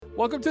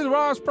Welcome to the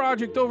RAS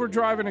Project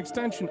Overdrive, an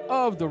extension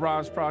of the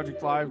RAS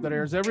Project Live that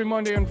airs every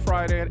Monday and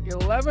Friday at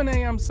 11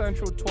 a.m.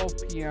 Central, 12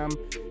 p.m.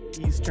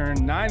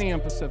 Eastern, 9 a.m.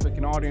 Pacific,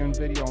 and audio and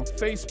video on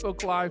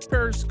Facebook Live,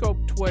 Periscope,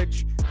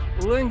 Twitch,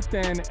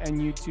 LinkedIn,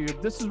 and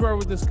YouTube. This is where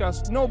we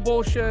discuss no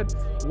bullshit,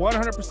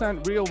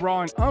 100% real,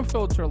 raw, and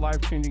unfiltered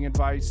life-changing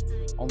advice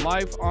on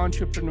life,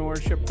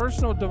 entrepreneurship,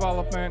 personal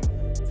development,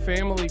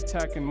 family,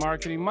 tech, and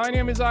marketing. My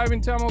name is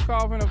Ivan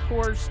Temelkov, and of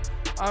course,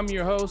 I'm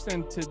your host,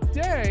 and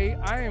today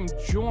I am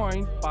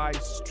joined by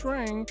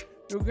String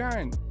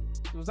Nguyen.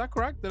 Was that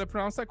correct? Did I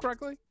pronounce that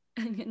correctly?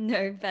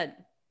 No, but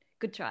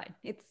good try.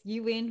 It's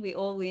you win, we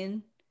all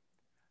win.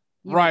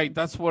 Right, Win.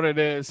 that's what it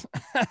is.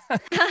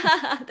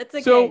 That's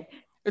okay. So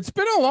it's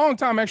been a long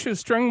time. Actually,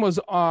 String was,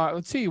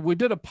 let's see, we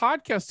did a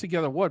podcast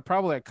together,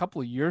 probably a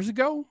couple of years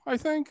ago, I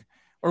think?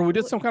 Or we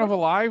did some kind of a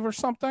live or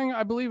something,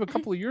 I believe, a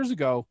couple of years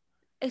ago.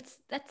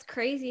 That's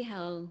crazy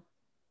how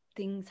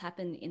things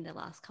happened in the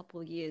last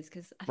couple of years,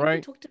 because I think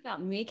we talked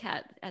about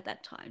Meerkat at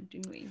that time,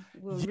 didn't we?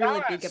 We were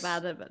really big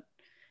about it. But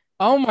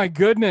oh my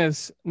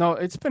goodness. No,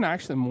 it's been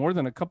actually more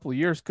than a couple of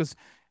years, because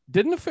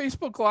didn't the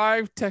Facebook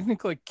Live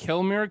technically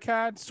kill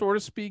Meerkat, so to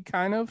speak,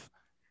 kind of?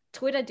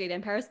 Twitter did,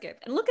 and Periscope.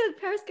 And look at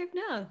Periscope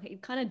now.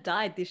 It kind of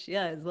died this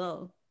year as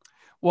well.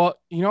 Well,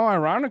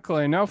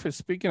 ironically enough,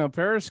 speaking of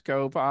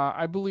Periscope,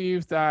 I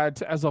believe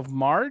that as of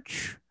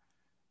March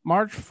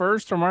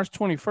 1st or March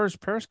 21st,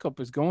 Periscope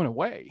is going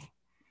away.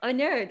 I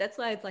know. That's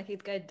why it's like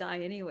it's going to die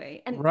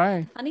anyway. And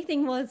right. The funny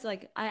thing was,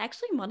 like, I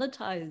actually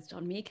monetized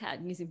on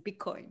Meerkat using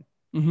Bitcoin.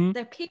 Mm-hmm.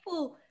 There are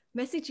people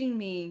messaging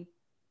me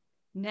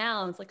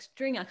now. It's like,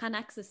 String, I can't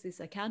access this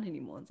account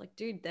anymore. It's like,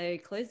 dude, they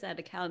closed that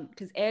account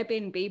because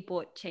Airbnb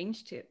bought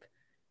ChangeTip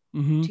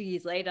 2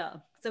 years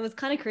later. So it's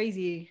kind of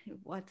crazy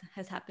what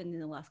has happened in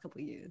the last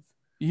couple of years.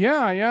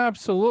 Yeah,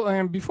 absolutely.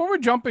 And before we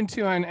jump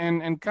into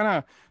and kind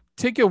of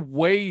take it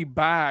way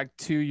back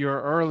to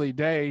your early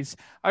days,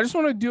 I just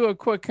want to do a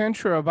quick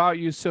intro about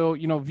you so,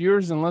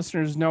 viewers and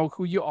listeners know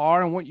who you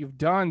are and what you've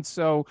done.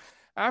 So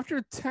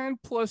after 10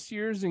 plus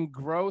years in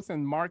growth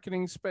and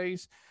marketing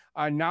space,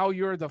 now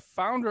you're the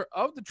founder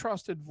of The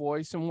Trusted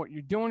Voice. And what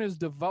you're doing is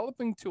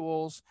developing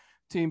tools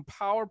to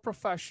empower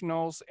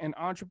professionals and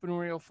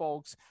entrepreneurial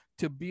folks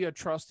to be a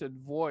trusted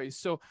voice.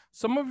 So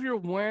some of your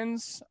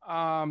wins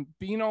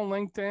being on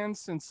LinkedIn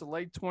since the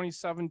late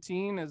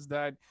 2017 is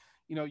that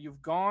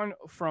you've gone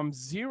from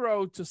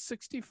 0 to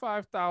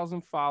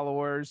 65,000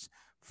 followers,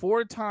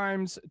 4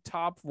 times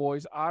top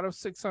voice out of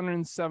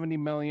 670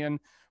 million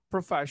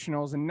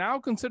professionals, and now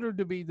considered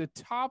to be the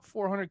top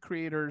 400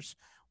 creators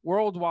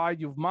worldwide.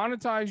 You've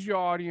monetized your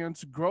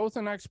audience, growth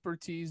and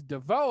expertise,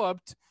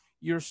 developed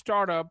your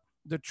startup,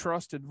 The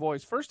Trusted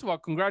Voice. First of all,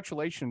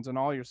 congratulations on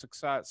all your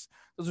success.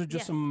 Those are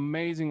just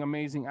amazing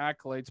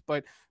accolades.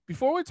 But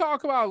before we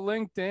talk about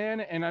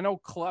LinkedIn, and I know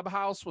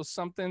Clubhouse was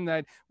something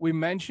that we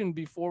mentioned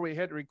before we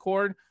hit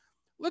record,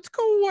 let's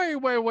go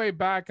way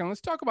back and let's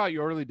talk about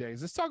your early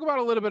days. Let's talk about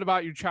a little bit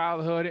about your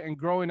childhood and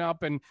growing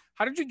up, and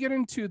how did you get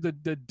into the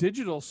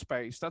digital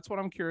space? That's what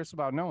I'm curious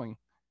about knowing.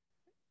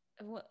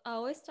 Well, I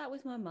always start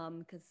with my mom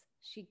because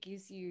she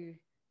gives you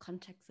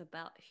context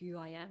about who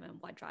I am and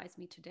what drives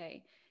me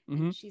today.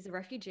 And she's a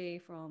refugee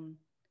from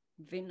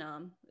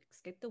Vietnam,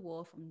 escaped the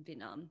war from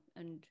Vietnam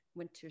and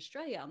went to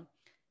Australia.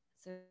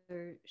 So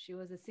she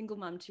was a single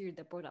mom too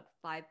that brought up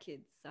 5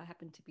 kids. So I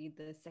happened to be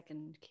the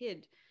second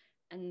kid.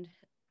 And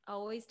I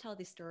always tell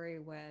this story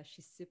where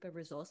she's super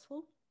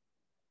resourceful.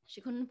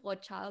 She couldn't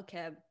afford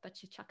childcare, but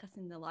she'd chuck us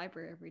in the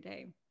library every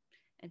day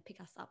and pick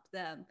us up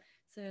there.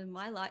 So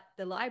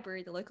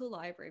the local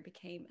library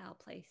became our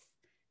place.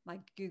 My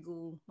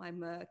Google, my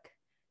Merc,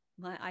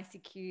 my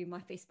ICQ, my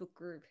Facebook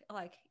group.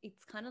 Like,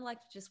 it's kind of like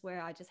just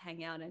where I just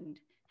hang out and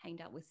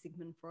hanged out with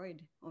Sigmund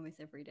Freud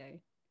almost every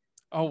day.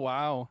 Oh,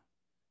 wow.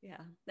 Yeah,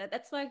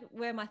 that's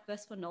where my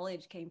thirst for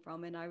knowledge came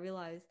from. And I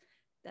realized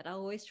that I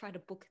always try to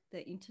book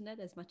the internet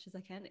as much as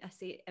I can. I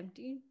see it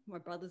empty, my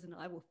brothers and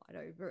I will fight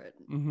over it,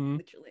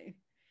 literally.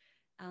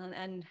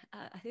 And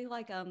I think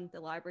like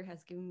the library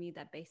has given me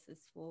that basis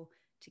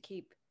to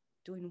keep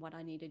doing what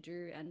I need to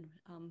do. And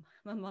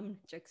my mum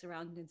jokes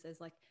around and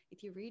says, like,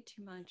 if you read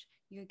too much,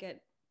 you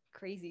get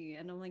crazy.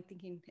 And I'm like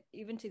thinking,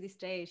 even to this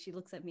day, she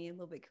looks at me a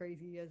little bit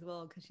crazy as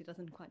well, because she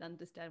doesn't quite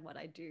understand what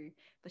I do.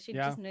 But she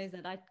just knows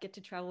that I get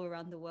to travel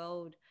around the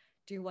world,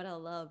 do what I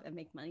love, and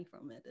make money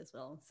from it as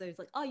well. So it's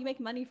like, oh, you make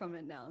money from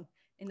it now.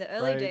 In the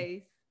early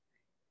days,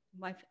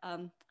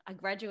 I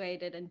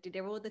graduated and did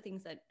all the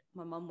things that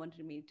my mum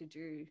wanted me to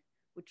do,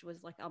 which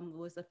was like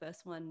was the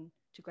first one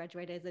to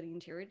graduate as an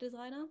interior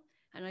designer.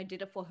 And I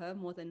did it for her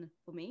more than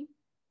for me.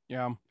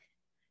 Yeah.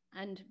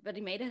 But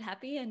it made her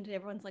happy, and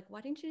everyone's like, why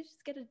didn't you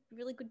just get a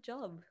really good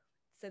job?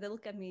 So they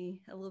look at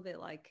me a little bit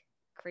like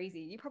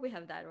crazy. You probably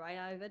have that, right,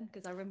 Ivan?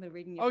 Because I remember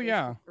reading your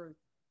Facebook group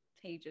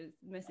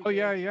messages. Oh,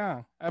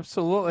 yeah,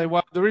 absolutely.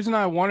 Well, the reason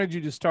I wanted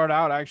you to start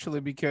out, actually,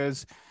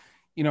 because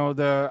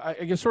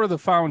I guess sort of the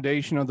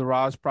foundation of the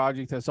RAS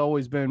project has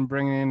always been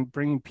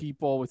bringing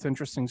people with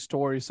interesting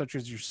stories such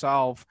as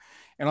yourself,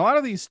 and a lot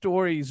of these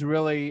stories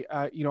really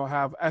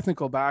have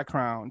ethnical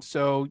backgrounds.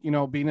 So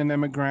being an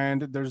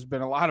immigrant, there's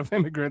been a lot of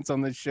immigrants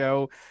on this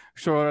show,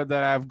 sure,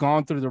 that have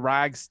gone through the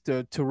rags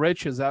to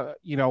riches,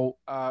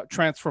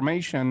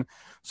 transformation,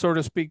 so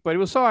to speak. But it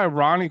was so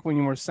ironic when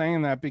you were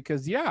saying that,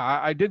 because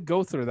yeah, I did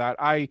go through that.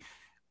 I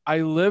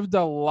lived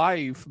a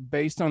life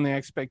based on the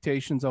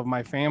expectations of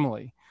my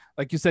family.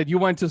 Like you said, you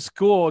went to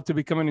school to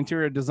become an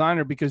interior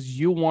designer because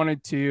you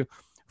wanted to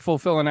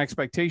fulfill an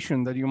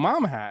expectation that your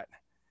mom had.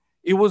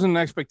 It wasn't an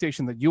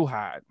expectation that you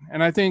had.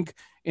 And I think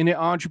in the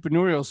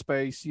entrepreneurial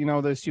space,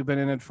 this, you've been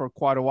in it for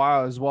quite a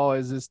while as well,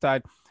 is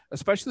that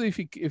especially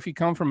if you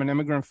come from an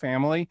immigrant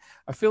family,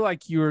 I feel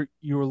like you're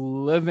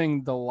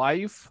living the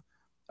life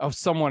of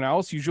someone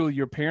else, usually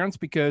your parents,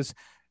 because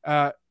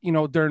they're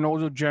an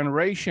older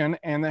generation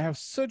and they have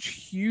such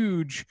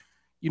huge,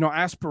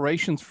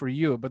 aspirations for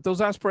you, but those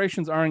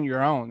aspirations aren't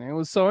your own. And it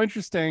was so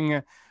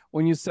interesting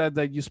when you said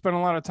that you spent a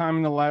lot of time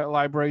in the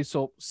library.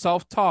 So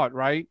self-taught,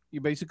 right?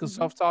 You basically Mm-hmm.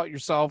 self-taught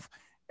yourself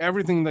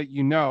everything that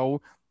you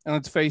know. And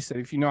let's face it,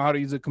 if you know how to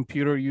use a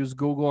computer, use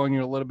Google, and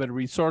you're a little bit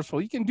resourceful,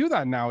 you can do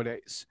that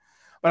nowadays.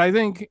 But I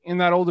think in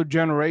that older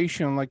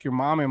generation, like your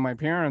mom and my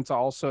parents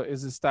also,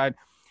 is that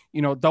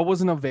that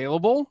wasn't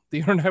available. The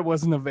internet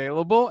wasn't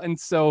available. And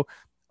so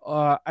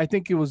I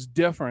think it was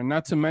different.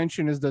 Not to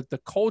mention is that the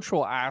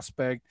cultural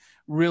aspect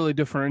really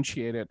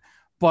differentiated.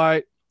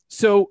 But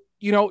so,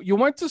 you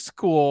went to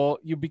school,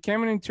 you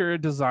became an interior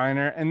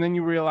designer, and then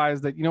you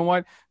realized that,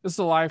 what, this is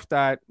a life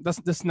this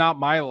is not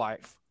my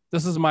life.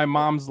 This is my Well,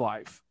 mom's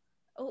life.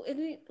 oh,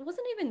 it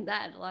wasn't even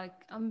that. Like,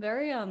 I'm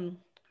very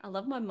I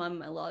love my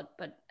mum a lot,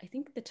 but I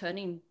think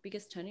the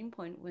biggest turning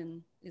point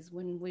when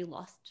we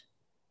lost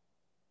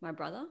my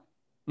brother,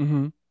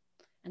 Mm-hmm.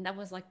 and that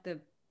was like the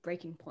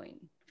breaking point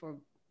for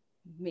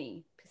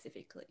me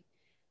specifically.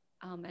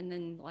 And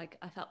then like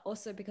I felt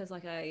also because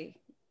like there's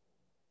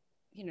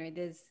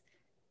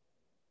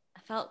I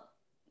felt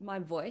my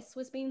voice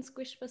was being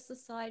squished by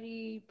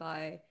society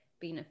by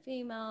being a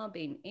female,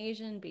 being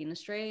Asian, being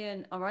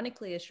Australian.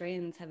 Ironically,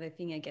 Australians have a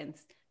thing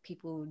against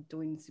people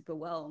doing super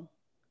well.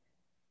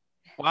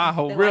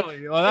 Wow, They're like,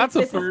 really? Well, that's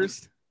a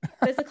first.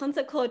 there's a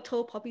concept called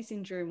tall poppy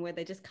syndrome where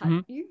they just cut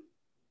Mm-hmm. you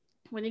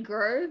when you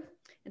grow,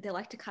 and they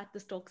like to cut the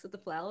stalks of the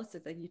flowers so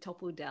that you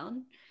topple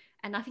down.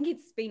 And I think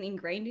it's been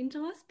ingrained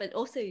into us, but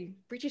also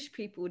British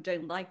people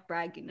don't like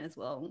bragging as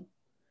well.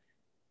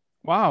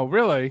 Wow,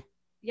 really?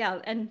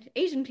 Yeah, and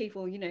Asian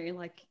people,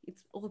 like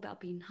it's all about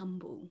being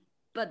humble.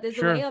 But there's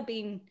a way Sure. of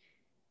being,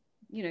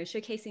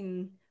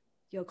 showcasing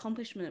your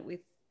accomplishment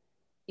with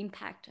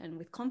impact and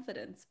with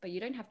confidence, but you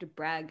don't have to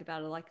brag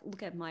about it. Like,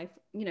 look at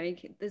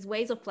there's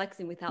ways of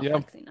flexing without Yeah.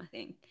 flexing, I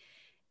think.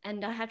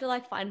 And I had to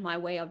like find my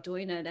way of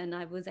doing it. And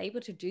I was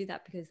able to do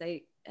that because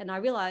I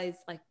realized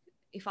like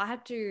if I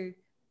had to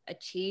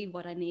achieve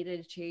what I needed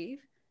to achieve,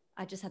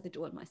 I just had to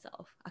do it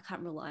myself. I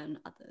can't rely on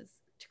others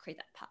to create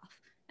that path.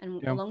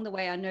 And Yeah. along the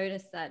way, I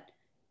noticed that,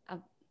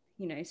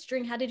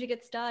 String, how did you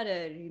get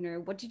started?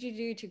 What did you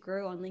do to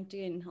grow on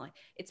LinkedIn? Like,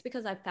 it's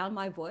because I found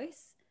my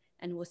voice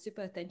and was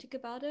super authentic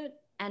about it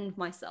and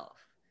myself,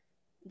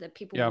 that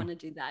people Yeah. want to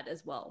do that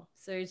as well.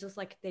 So it's just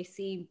like they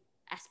see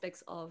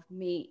aspects of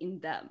me in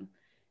them.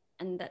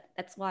 And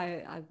that's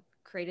why I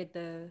created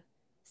the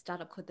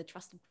startup called The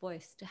Trusted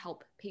Voice to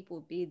help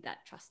people be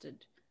that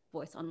trusted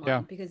voice Yeah.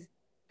 online, because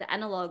the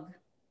analog,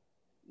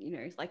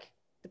 like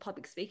the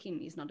public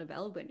speaking is not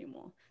available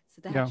anymore. So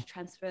they had Yeah. to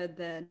transfer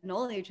the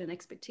knowledge and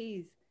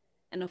expertise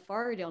and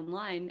authority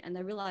online. And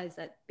they realized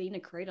that being a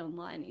creator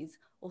online is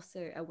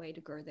also a way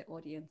to grow their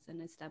audience and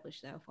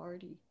establish their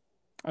authority.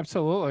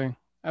 Absolutely.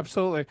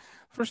 Absolutely.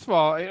 First of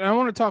all, I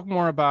want to talk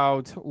more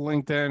about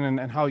LinkedIn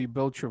and how you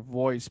built your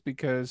voice,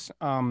 because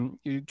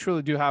you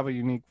truly do have a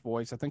unique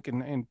voice. I think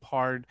in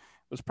part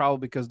it was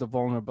probably because the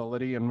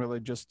vulnerability and really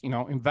just,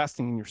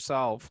 investing in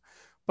yourself.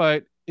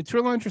 But it's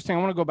really interesting. I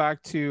want to go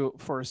back to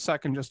for a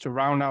second just to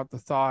round out the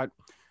thought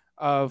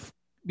of,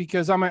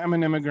 because I'm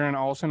an immigrant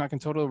also, and I can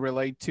totally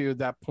relate to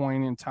that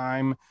point in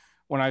time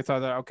when I thought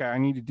that, okay, I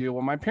need to deal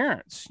with my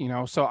parents,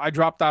 So I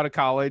dropped out of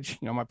college.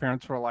 My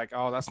parents were like,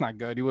 oh, that's not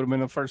good. You would have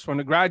been the first one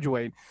to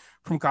graduate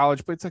from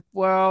college. But it's like,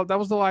 well, that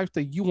was the life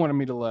that you wanted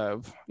me to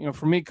live.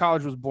 For me,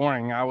 college was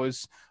boring. I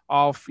was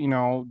off,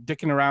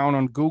 dicking around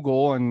on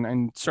Google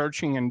and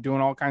searching and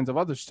doing all kinds of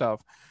other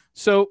stuff.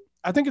 So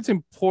I think it's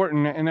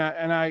important. And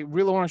I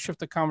really want to shift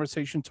the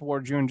conversation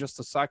towards you in just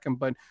a second.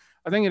 But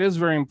I think it is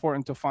very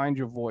important to find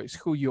your voice,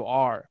 who you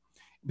are,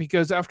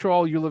 because after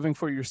all, you're living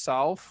for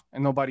yourself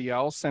and nobody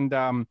else. And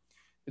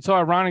it's so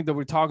ironic that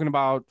we're talking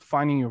about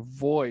finding your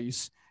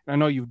voice. And I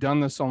know you've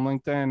done this on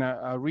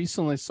LinkedIn.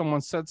 Recently,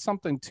 someone said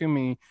something to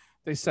me.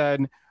 They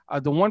said,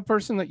 the one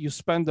person that you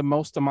spend the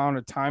most amount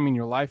of time in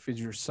your life is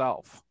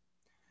yourself.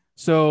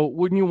 So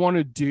wouldn't you want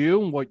to do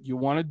what you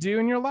want to do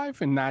in your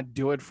life and not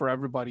do it for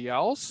everybody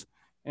else?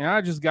 And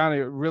I just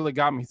it really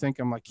got me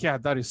thinking, like, yeah,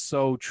 that is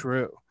so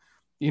true.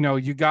 You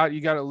got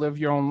to live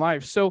your own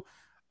life. So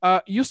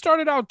You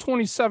started out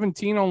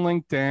 2017 on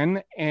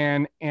LinkedIn,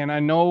 and I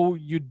know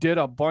you did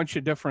a bunch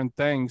of different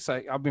things.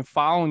 I've been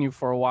following you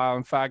for a while.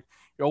 In fact,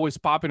 you're always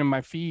popping in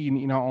my feed,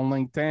 on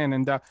LinkedIn.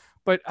 And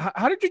but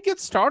how did you get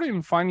started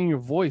in finding your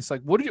voice?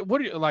 Like, what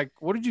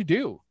did you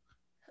do?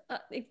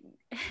 It,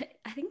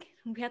 I think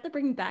we have to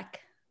bring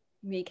back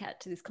Meerkat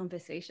to this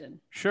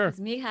conversation Sure.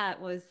 because Meerkat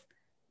was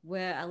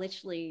where I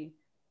literally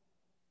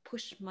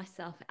pushed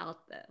myself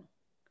out there.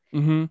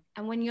 Mm-hmm.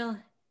 And when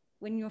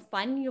you're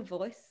finding your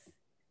voice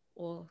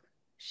or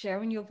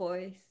sharing your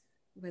voice,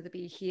 whether it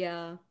be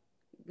here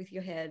with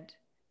your head,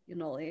 your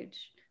knowledge,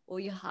 or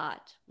your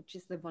heart, which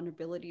is the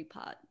vulnerability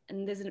part.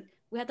 And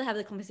we have to have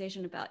the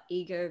conversation about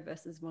ego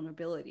versus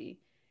vulnerability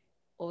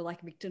or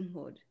like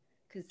victimhood,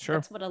 because Sure.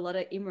 that's what a lot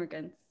of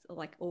immigrants or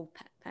like all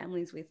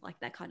families with like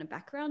that kind of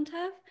background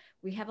have.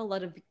 We have a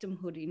lot of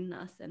victimhood in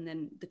us, and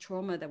then the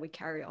trauma that we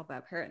carry of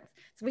our parents.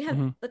 So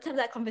Mm-hmm. let's have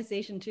that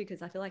conversation too,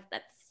 because I feel like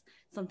that's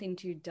something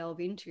to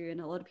delve into,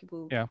 and a lot of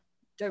people Yeah.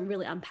 don't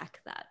really unpack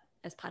that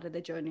as part of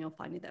their journey of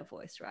finding their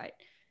voice, right?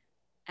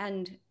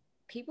 And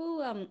people,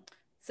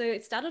 so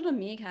it started on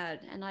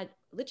Meerkat, and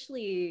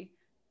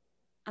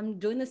I'm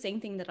doing the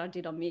same thing that I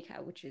did on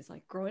Meerkat, which is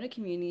like growing a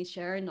community,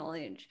 sharing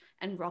knowledge,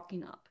 and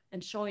rocking up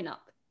and showing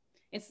up.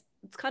 It's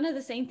kind of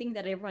the same thing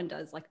that everyone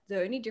does. Like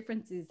the only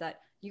difference is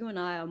that you and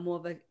I are more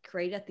of a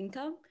creator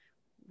thinker,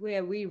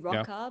 where we Yeah.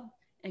 rock up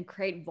and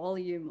create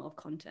volume of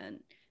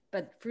content.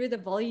 But through the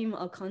volume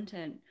of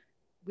content,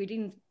 we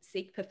didn't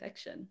seek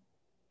perfection,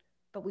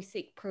 but we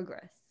seek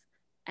progress.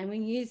 And we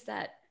use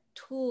that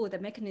tool, the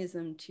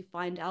mechanism to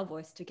find our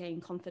voice to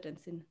gain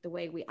confidence in the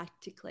way we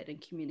articulate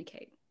and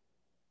communicate.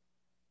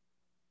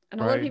 And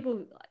a lot of Right. people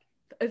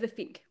like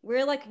overthink.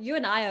 We're like, you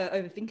and I are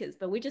overthinkers,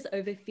 but we just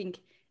overthink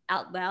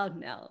out loud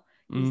now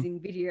Mm. using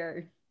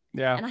video.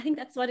 Yeah. And I think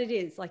that's what it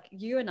is. Like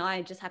you and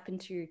I just happen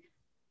to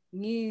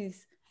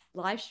use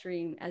live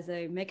stream as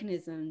a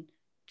mechanism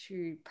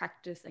to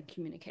practice and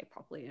communicate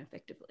properly and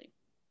effectively.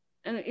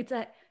 And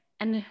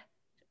and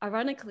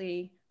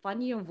ironically,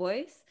 finding your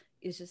voice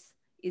is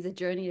a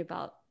journey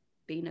about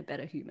being a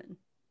better human,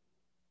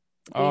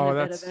 being a Oh,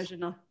 better that's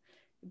version of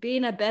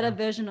being a better yeah.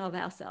 version of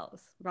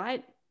ourselves,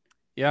 right?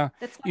 Yeah.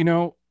 That's You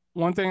know,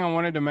 one thing I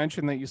wanted to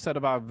mention that you said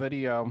about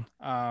video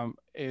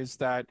is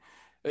that,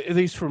 at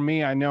least for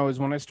me, I know is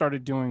when I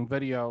started doing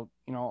video,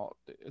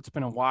 it's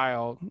been a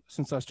while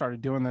since I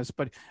started doing this,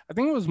 but I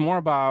think it was more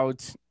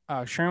about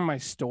sharing my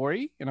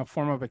story in a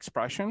form of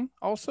expression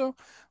also.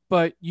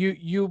 But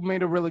you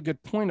made a really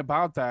good point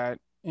about that.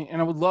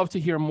 And I would love to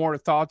hear more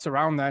thoughts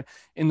around that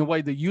in the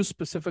way that you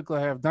specifically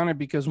have done it.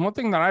 Because one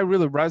thing that I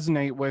really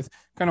resonate with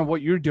kind of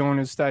what you're doing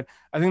is that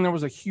I think there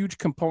was a huge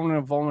component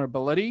of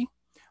vulnerability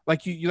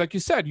like you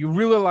said, you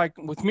really like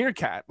with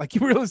Meerkat, like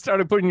you really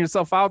started putting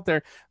yourself out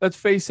there. Let's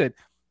face it,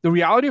 the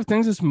reality of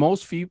things is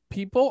most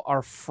people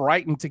are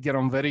frightened to get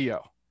on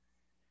video.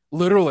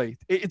 Literally,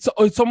 it's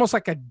almost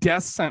like a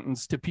death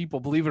sentence to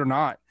people, believe it or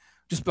not.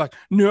 Just be like,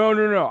 no,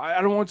 no, no,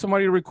 I don't want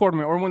somebody to record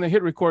me. Or when they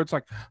hit record, it's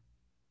like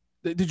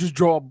they just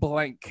draw a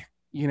blank.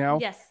 You know?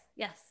 yes,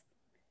 yes.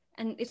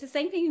 And it's the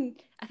same thing.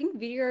 I think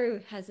video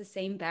has the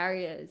same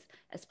barriers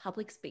as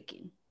public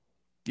speaking.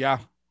 Yeah,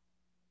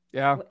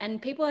 yeah, And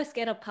people are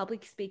scared of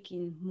public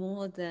speaking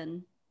more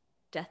than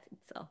death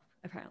itself,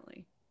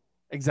 apparently.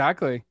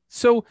 exactly.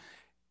 So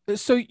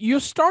you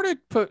started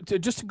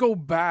just to go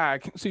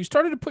back. So you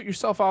started to put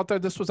yourself out there.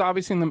 This was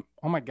obviously in the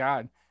oh my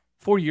god,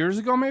 4 years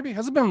ago maybe.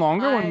 Has it been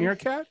longer when Five,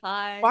 Meerkat?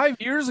 five. 5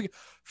 years ago.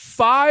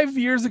 5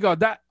 years ago.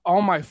 That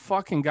oh my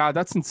fucking god,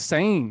 that's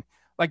insane.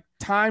 Like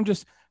time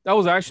just that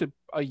was actually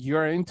a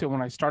year into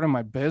when I started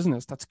my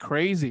business. That's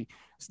crazy.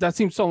 So that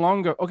seems so long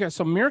ago. Okay,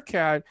 so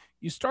Meerkat,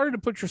 you started to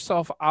put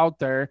yourself out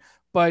there,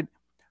 but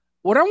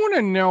what I want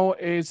to know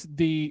is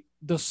the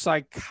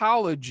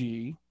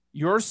psychology,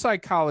 your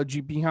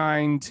psychology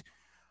behind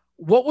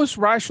what was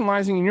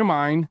rationalizing in your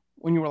mind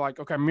when you were like,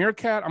 okay,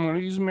 Meerkat, I'm going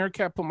to use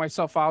Meerkat, put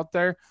myself out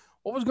there.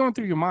 What was going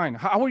through your mind?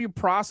 How were you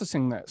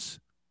processing this?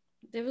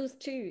 There was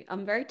two.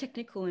 I'm very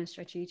technical and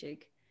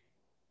strategic,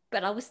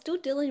 but I was still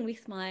dealing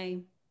with my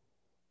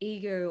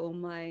ego or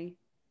my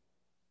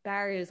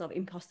barriers of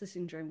imposter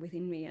syndrome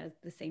within me at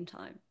the same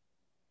time.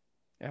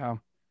 Yeah.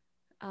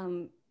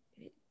 Um,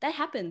 that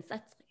happens.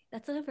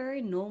 That's a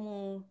very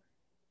normal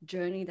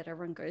journey that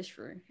everyone goes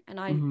through, and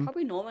I Mm-hmm.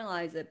 probably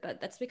normalize it, but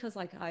that's because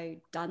like I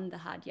done the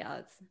hard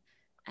yards,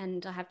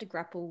 and I have to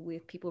grapple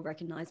with people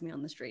recognize me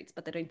on the streets,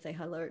 but they don't say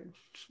hello.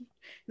 It's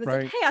like,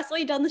 Right. hey, I saw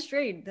you down the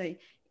street. They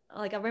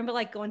like I remember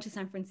like going to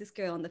San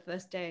Francisco on the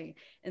first day,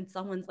 and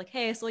someone's like,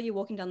 hey, I saw you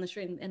walking down the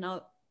street,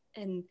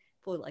 and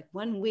for like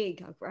 1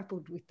 week I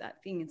grappled with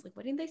that thing. It's like,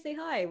 why didn't they say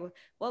hi?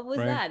 What was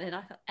Right.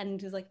 that? And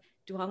it was like,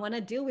 do I want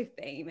to deal with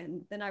fame?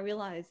 And then I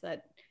realized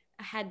that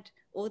I had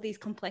all these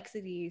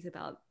complexities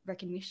about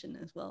recognition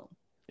as well.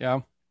 Yeah.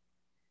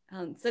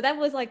 So that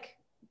was like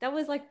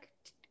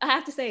I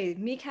have to say,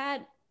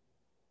 Meerkat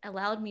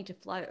allowed me to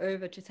fly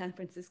over to San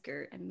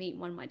Francisco and meet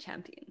one of my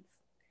champions.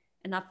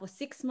 And for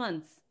 6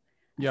 months,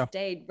 I Yeah.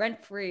 stayed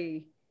rent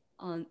free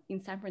on in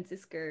San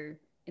Francisco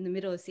in the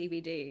middle of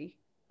CBD,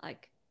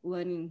 like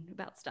learning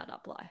about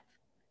startup life.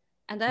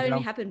 And that only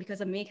Yeah. happened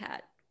because of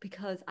Meerkat,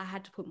 because I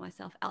had to put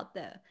myself out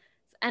there.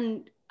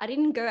 And I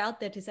didn't go out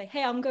there to say,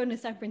 hey, I'm going to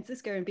San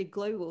Francisco and be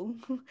global.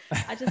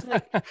 I just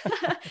like,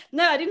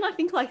 no, I did not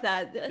think like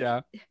that.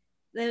 Yeah.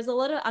 There's a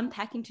lot of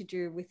unpacking to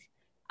do with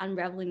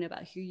unraveling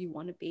about who you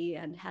want to be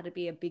and how to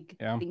be a big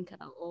Yeah. thinker.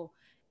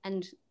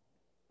 And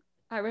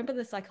I remember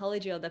the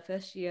psychology of the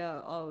first year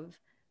of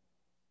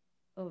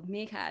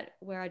Meerkat,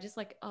 where I just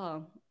like,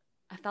 oh,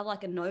 I felt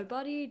like a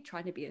nobody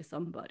trying to be a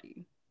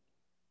somebody.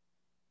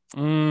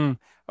 Mm,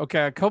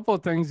 okay, a couple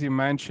of things you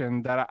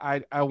mentioned that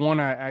I want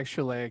to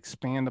actually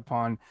expand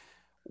upon.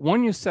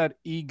 One, you said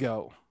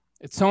ego.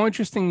 It's so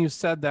interesting you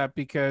said that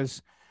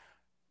because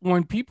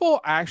when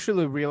people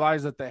actually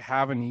realize that they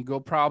have an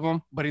ego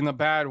problem, but in a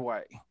bad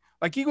way,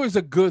 like ego is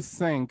a good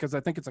thing because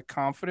I think it's a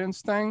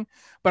confidence thing,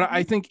 but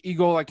I Mm-hmm. think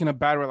ego like in a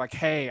bad way, like,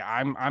 hey,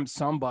 I'm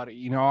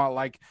somebody,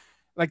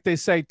 like they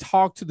say,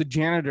 talk to the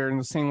janitor in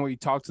the same way you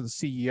talk to the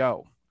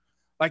CEO.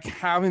 Like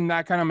having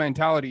that kind of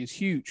mentality is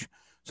huge.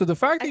 So the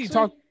fact that you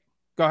talk, Actually,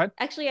 go ahead.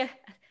 actually,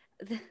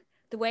 the,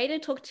 the way to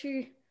talk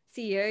to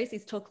CEOs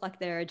is talk like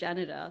they're a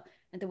janitor,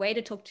 and the way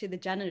to talk to the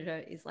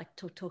janitor is like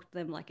to talk to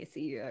them like a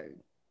CEO.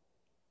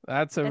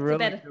 That's a That's the really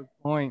better. good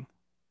point.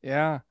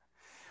 Yeah.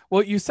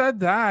 Well, you said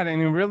that,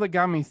 and it really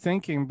got me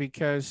thinking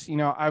because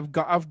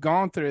I've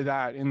gone through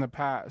that in the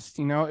past.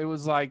 It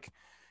was like,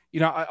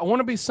 I want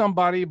to be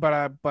somebody, but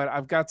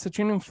I've got such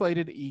an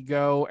inflated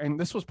ego, and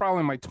this was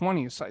probably in my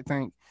 20s, I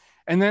think.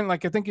 And then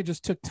like I think it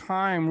just took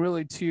time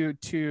really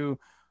to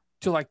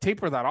like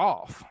taper that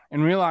off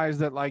and realize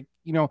that like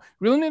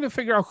really need to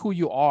figure out who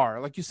you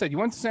are. Like you said, you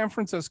went to San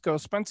Francisco,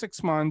 spent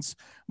 6 months.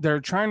 They're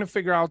trying to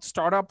figure out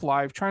startup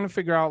life, trying to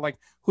figure out like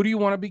who do you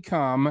want to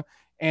become.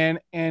 And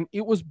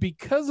it was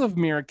because of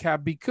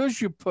Meerkat,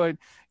 because you put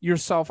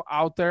yourself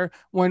out there.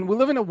 When we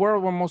live in a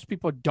world where most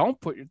people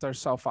don't put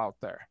themselves out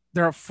there,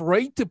 they're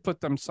afraid to put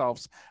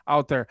themselves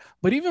out there.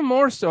 But even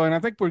more so, and I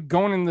think we're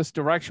going in this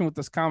direction with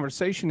this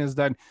conversation, is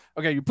that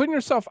okay, you're putting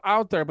yourself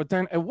out there, but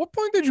then at what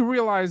point did you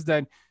realize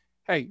that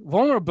hey,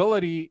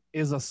 vulnerability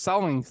is a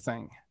selling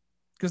thing?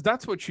 Because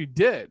that's what you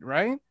did,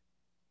 right?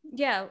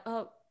 Yeah,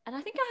 and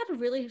I think I had a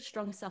really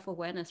strong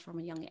self-awareness from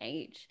a young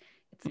age.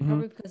 It's Mm-hmm.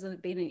 probably because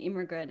of being an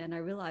immigrant, and I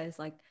realized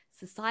like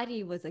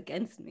society was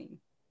against me.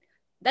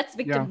 That's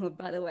Yeah. victimhood,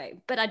 by the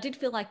way. But I did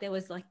feel like there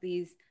was like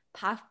these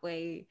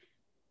pathway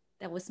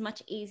that was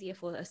much easier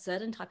for a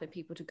certain type of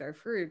people to go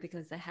through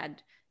because they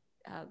had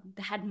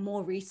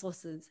more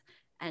resources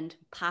and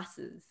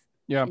passes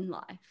Yeah. in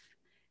life.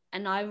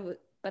 And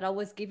but I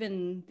was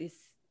given this,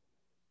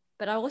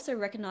 but I also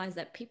recognized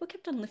that people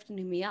kept on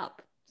lifting me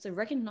up. So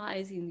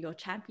recognizing your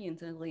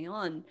champions early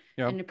on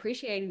Yeah. and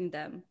appreciating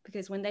them,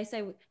 because when they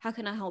say, "How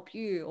can I help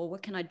you?" or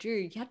 "What can I do?"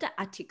 you have to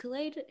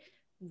articulate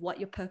what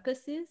your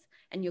purpose is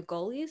and your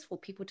goal is for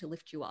people to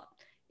lift you up.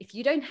 If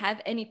you don't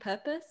have any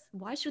purpose,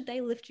 why should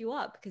they lift you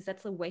up? Because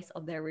that's a waste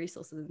of their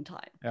resources and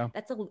time. Yeah.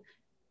 That's a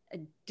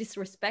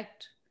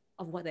disrespect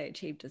of what they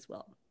achieved as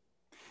well.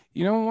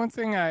 One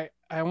thing I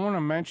want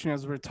to mention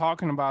as we're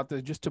talking about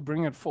this, just to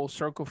bring it full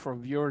circle for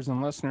viewers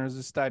and listeners,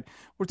 is that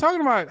we're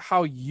talking about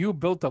how you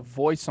built a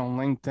voice on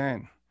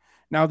LinkedIn.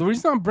 Now, the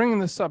reason I'm bringing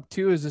this up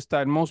too is just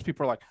that most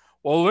people are like,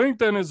 well,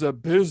 LinkedIn is a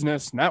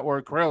business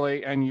network,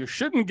 really, and you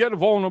shouldn't get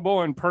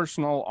vulnerable and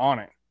personal on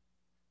it.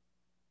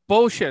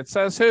 Bullshit,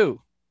 says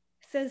who?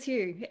 Says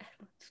you,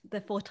 the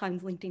 4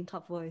 times LinkedIn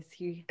top voice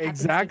who happens to do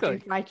Exactly.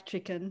 fried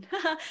chicken.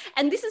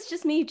 And this is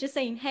just me just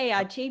saying, hey, I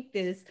Yep. achieved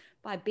this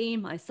by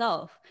being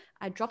myself.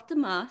 I dropped the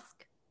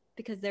mask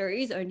because there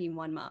is only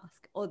one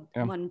mask or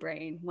Yeah. one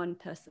brain, one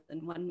person,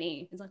 one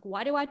me. It's like,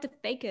 why do I have to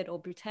fake it or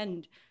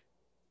pretend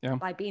Yeah.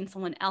 by being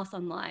someone else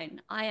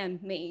online? I am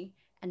me.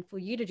 And for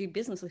you to do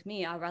business with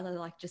me, I'd rather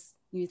like just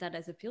use that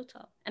as a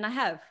filter. And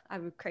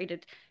I've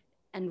created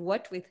and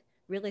worked with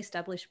really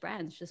established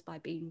brands just by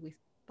being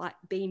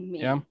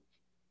Yeah. me.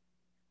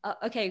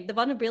 Okay, the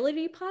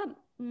vulnerability part,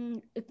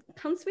 it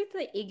comes with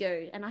the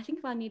ego, and I think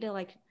if I need to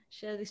like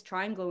share this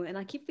triangle, and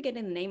I keep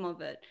forgetting the name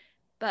of it,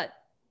 but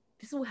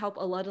this will help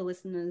a lot of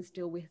listeners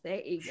deal with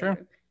their ego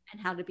Sure. and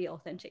how to be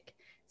authentic.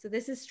 So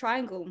this is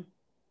triangle,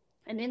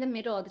 and in the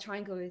middle of the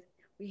triangle,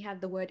 we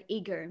have the word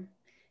ego,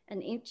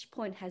 and each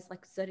point has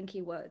like certain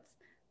keywords.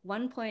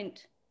 One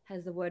point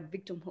has the word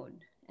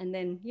victimhood, and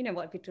then you know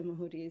what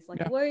victimhood is like,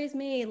 Yeah. woe is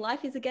me,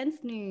 life is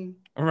against me.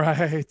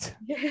 Right.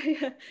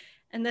 Yeah.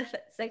 And the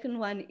second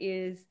one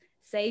is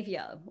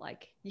savior.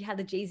 Like you have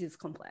the Jesus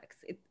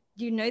complex.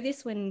 You know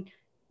this when,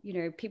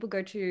 people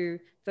go to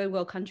third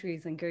world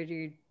countries and go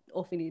to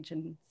orphanage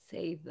and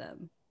save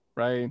them.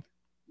 Right.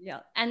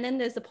 Yeah. And then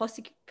there's the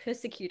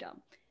persecutor.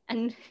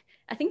 And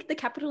I think the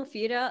Capitol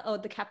Theater or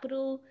the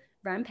Capitol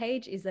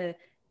Rampage is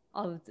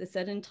of the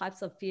certain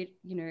types of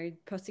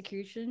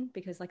persecution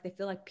because like they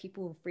feel like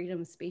people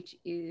freedom of speech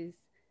is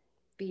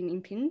being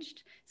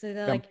impinged. So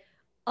they're Yeah. like,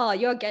 oh,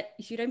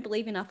 if you don't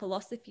believe in our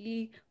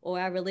philosophy or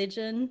our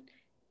religion,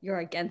 you're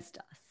against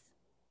us.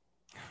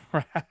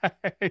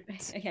 Right.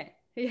 Okay.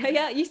 Yeah,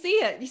 yeah, you see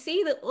it. You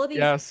see that all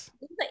Yes.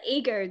 these are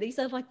ego. These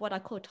are like what I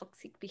call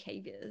toxic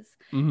behaviors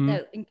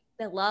Mm-hmm.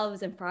 that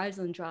loves and thrives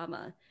on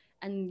drama.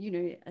 And you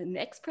know, an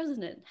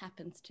ex-president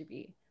happens to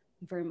be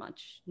very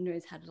much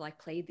knows how to like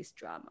play this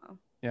drama.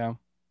 Yeah.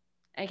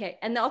 Okay,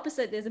 and the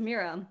opposite, there's a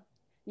mirror.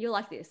 You're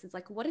like this. It's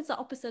like, what is the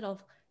opposite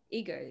of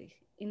ego?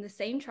 In the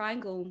same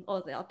triangle,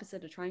 or the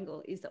opposite of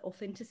triangle, is the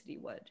authenticity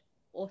word.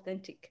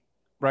 Authentic.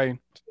 Right.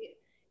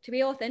 To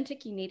be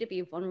authentic, you need to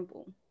be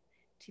vulnerable.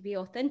 To be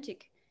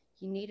authentic,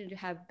 you need to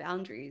have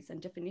boundaries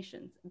and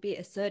definitions. Be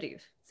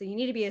assertive. So you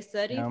need to be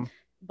assertive, Yeah.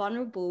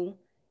 vulnerable,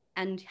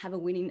 and have a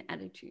winning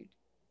attitude.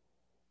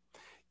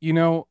 You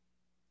know,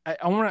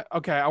 I want to,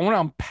 okay, I want to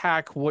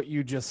unpack what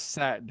you just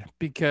said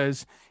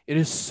because it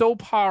is so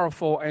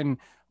powerful. And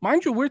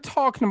mind you, we're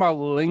talking about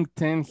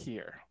LinkedIn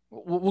here.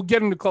 We'll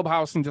get into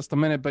Clubhouse in just a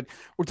minute, but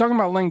we're talking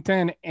about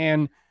LinkedIn.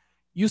 And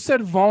you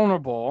said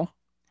vulnerable,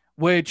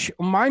 which,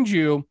 mind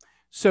you,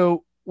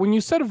 so when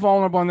you said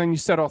vulnerable and then you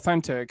said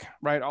authentic,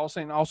 right?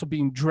 Also, and also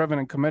being driven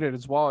and committed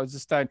as well, is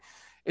just that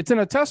it's an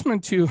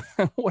attestament to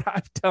what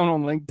I've done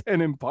on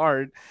LinkedIn in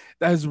part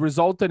that has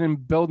resulted in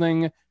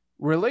building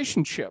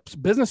relationships,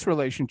 business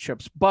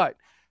relationships, but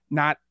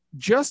not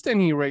just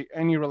any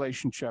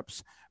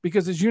relationships,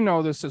 because as you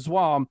know this as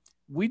well,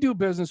 we do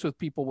business with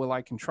people we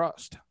like and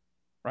trust,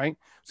 right?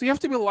 So you have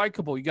to be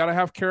likable. You got to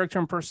have character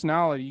and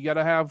personality. You got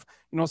to have,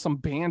 some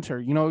banter.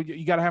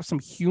 You got to have some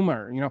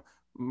humor.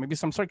 Maybe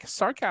some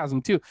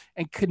sarcasm too,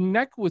 and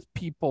connect with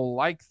people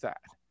like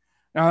that.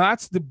 Now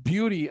that's the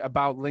beauty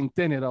about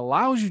LinkedIn. It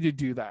allows you to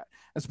do that,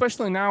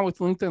 especially now with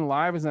LinkedIn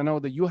Live, as I know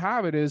that you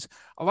have it. Is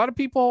a lot of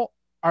people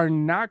are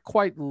not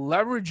quite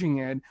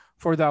leveraging it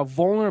for that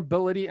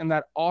vulnerability and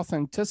that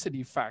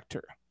authenticity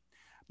factor,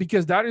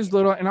 because that is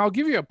little. And I'll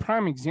give you a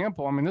prime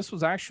example. I mean, this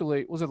was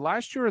actually, was it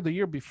last year or the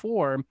year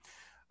before,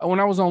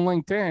 when I was on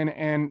LinkedIn,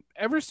 and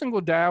every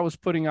single day I was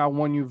putting out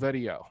one new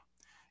video.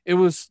 It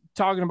was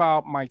talking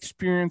about my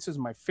experiences,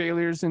 my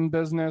failures in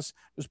business,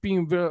 just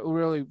being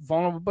really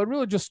vulnerable, but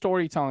really just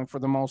storytelling for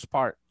the most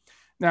part.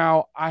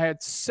 Now, I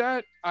had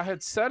set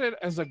it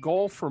as a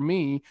goal for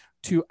me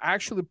to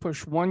actually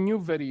push one new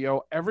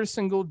video every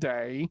single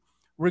day,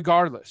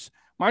 regardless.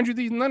 Mind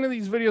you, none of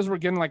these videos were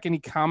getting like any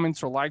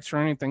comments or likes or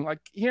anything. Like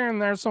here and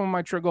there, some of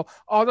my trickle,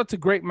 oh, that's a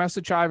great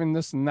message, Ivan,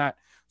 this and that.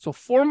 So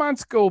 4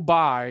 months go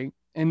by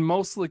and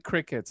mostly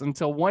crickets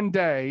until one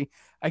day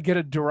I get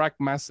a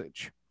direct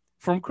message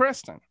from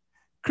Kristen.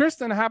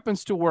 Kristen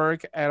happens to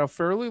work at a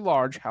fairly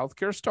large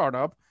healthcare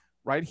startup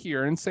right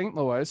here in St.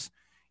 Louis.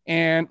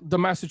 And the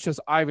message says,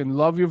 Ivan,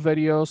 love your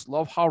videos,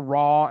 love how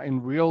raw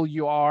and real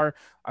you are.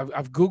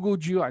 I've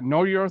Googled you. I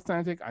know you're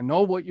authentic. I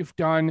know what you've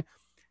done.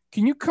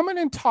 Can you come in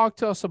and talk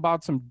to us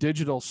about some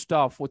digital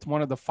stuff with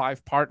one of the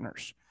 5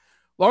 partners?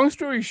 Long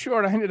story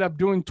short, I ended up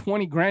doing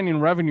 20 grand in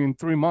revenue in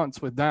 3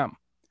 months with them.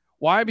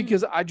 Why? Mm.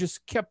 Because I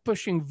just kept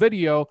pushing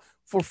video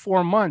for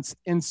 4 months.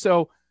 And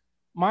so,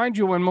 mind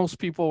you, when most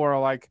people were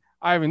like,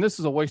 Ivan, this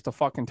is a waste of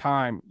fucking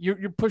time.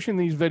 You're pushing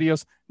these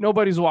videos.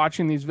 Nobody's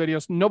watching these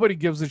videos. Nobody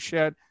gives a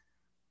shit.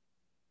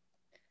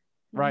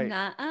 Right.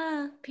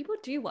 Nah, people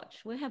do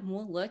watch. We have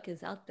more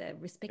lurkers out there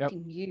Yep.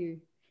 respecting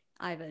you,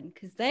 Ivan,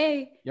 because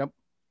they Yep.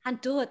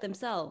 can't do it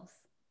themselves.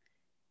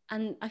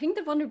 And I think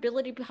the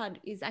vulnerability part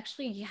is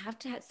actually you have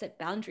to set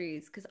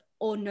boundaries because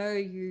or know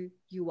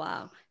you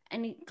are.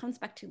 And it comes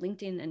back to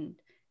LinkedIn and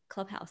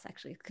Clubhouse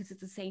actually, because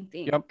it's the same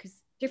thing. Yep.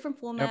 Because different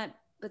Yep. format,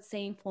 but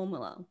same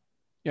formula,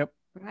 Yep.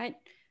 right?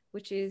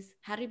 Which is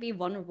how to be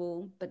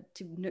vulnerable, but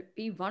to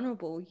be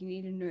vulnerable, you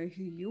need to know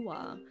who you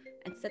are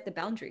and set the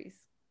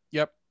boundaries.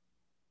 Yep.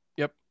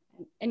 Yep.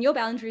 And your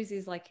boundaries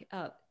is like,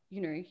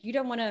 you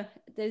don't want to.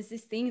 There's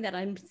this thing that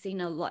I'm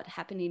seeing a lot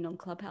happening on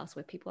Clubhouse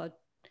where people are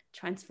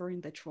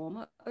transferring the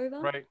trauma over.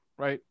 Right.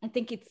 Right. They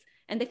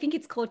think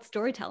it's called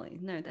storytelling.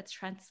 No, that's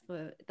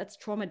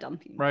trauma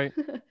dumping. Right.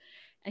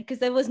 And because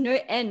there was no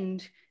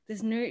end,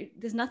 there's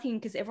nothing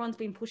because everyone's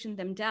been pushing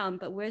them down.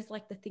 But where's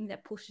like the thing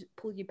that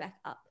pull you back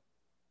up?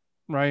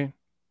 Right.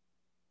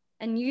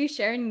 And you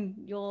sharing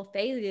your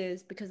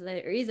failures because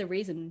there is a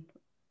reason.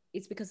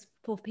 It's because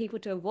for people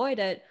to avoid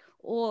it,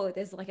 or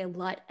there's like a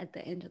light at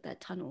the end of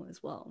that tunnel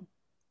as well.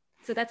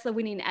 So that's the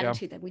winning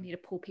attitude that we need to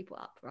pull people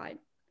up, right?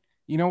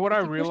 You know what I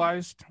If you push,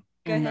 realized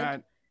go in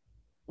ahead.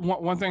 that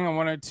one thing I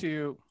wanted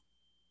to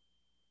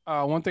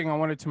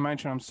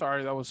mention. I'm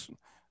sorry, that was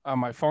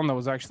my phone that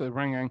was actually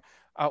ringing.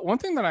 One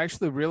thing that I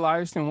actually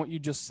realized in what you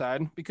just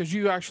said, because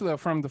you actually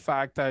affirmed the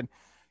fact that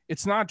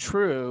it's not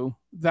true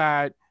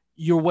that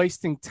you're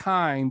wasting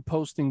time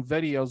posting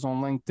videos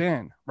on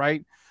LinkedIn,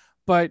 right?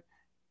 But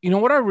you know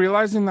what I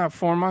realized in that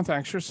 4 month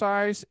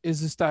exercise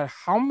is that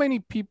how many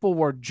people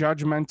were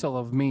judgmental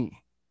of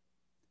me.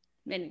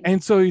 Many.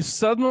 And so he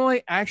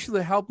suddenly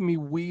actually helped me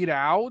weed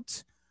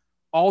out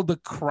all the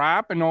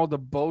crap and all the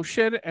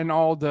bullshit and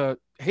all the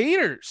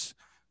haters,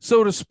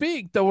 so to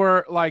speak, that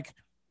were like,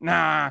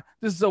 nah,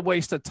 this is a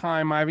waste of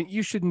time, Ivan.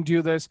 You shouldn't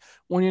do this.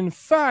 When in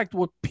fact,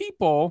 what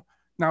people,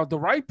 now the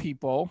right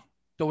people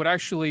that would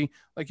actually,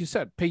 like you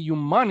said, pay you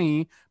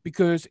money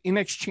because in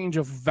exchange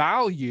of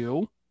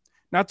value,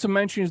 Not to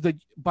mention is that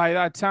by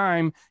that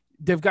time,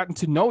 they've gotten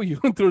to know you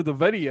through the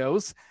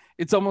videos.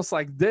 It's almost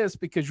like this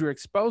because you're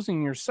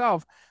exposing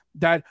yourself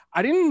that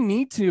I didn't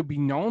need to be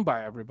known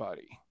by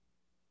everybody.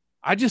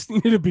 I just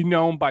needed to be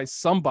known by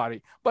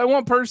somebody, by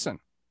one person.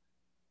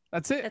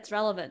 That's it. That's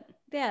relevant.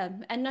 Yeah.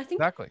 And I think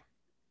Exactly.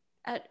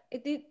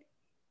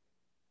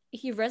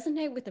 if you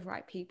resonate with the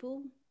right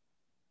people,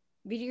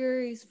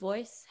 video's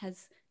voice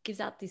gives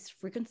out this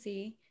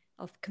frequency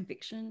of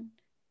conviction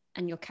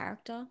and your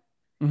character.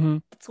 Mm-hmm.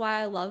 That's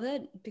why I love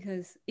it,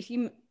 because if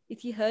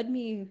you heard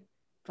me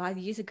 5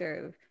 years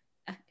ago,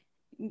 uh,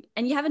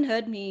 and you haven't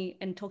heard me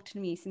and talked to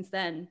me since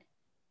then,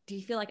 do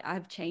you feel like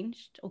I've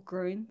changed or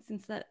grown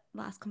since that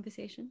last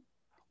conversation?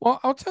 Well,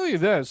 I'll tell you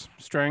this,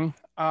 String.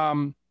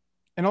 And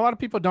a lot of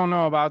people don't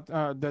know about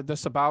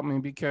this about me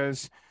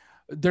because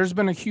there's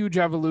been a huge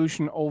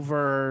evolution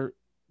over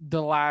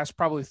the last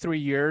probably 3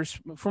 years.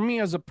 For me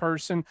as a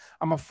person,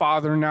 I'm a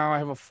father now. I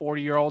have a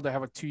 40-year-old. I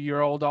have a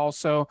 2-year-old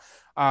also.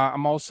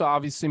 I'm also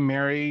obviously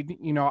married.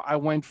 You know, I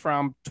went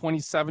from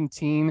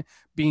 2017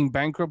 being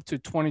bankrupt to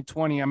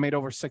 2020. I made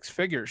over six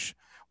figures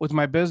with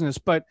my business,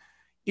 but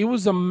it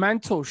was a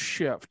mental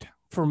shift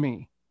for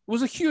me. It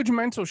was a huge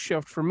mental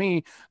shift for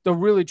me that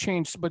really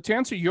changed. But to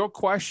answer your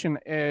question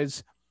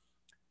is,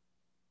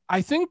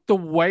 I think the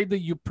way that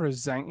you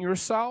present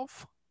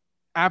yourself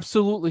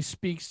absolutely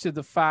speaks to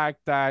the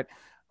fact that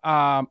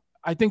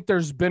I think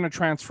there's been a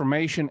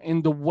transformation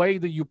in the way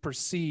that you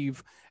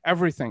perceive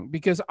everything.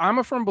 Because I'm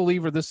a firm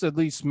believer, this is at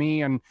least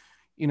me, and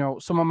you know,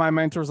 some of my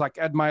mentors like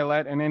Ed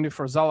Milet and Andy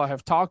Frisella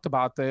have talked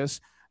about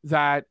this,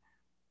 that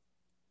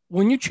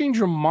when you change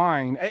your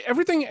mind,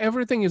 everything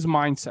is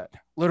mindset.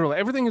 Literally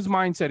everything is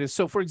mindset. Is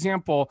so, for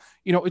example,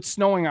 you know, it's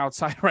snowing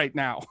outside right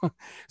now.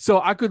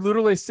 So I could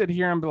literally sit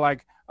here and be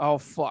like, oh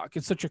fuck,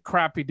 it's such a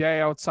crappy day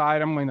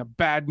outside, I'm in a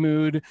bad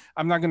mood,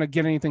 I'm not going to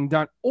get anything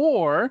done.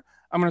 Or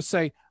I'm going to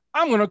say,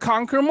 I'm going to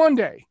conquer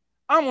Monday,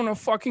 I'm going to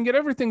fucking get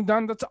everything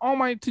done that's on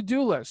my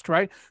to-do list,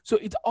 right? So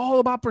it's all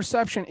about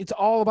perception, it's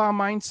all about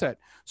mindset.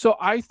 So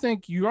I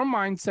think your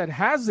mindset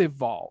has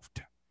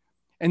evolved,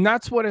 and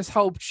that's what has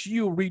helped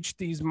you reach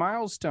these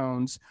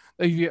milestones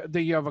that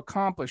you have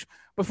accomplished.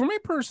 But for me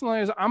personally,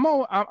 is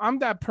I'm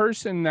that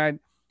person that,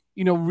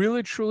 you know,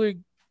 really truly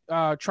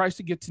tries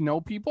to get to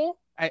know people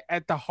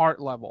at the heart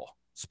level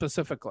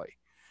specifically,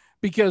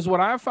 because what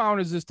I've found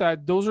is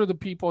that those are the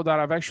people that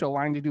I've actually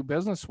aligned to do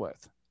business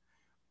with.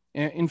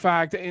 In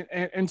fact,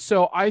 and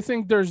so I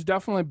think there's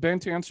definitely been,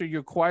 to answer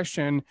your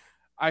question,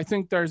 I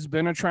think there's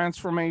been a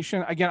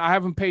transformation. Again, I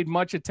haven't paid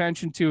much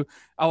attention to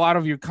a lot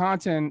of your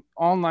content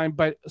online,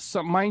 but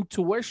my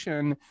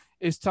intuition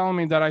is telling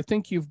me that I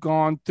think you've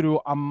gone through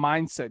a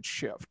mindset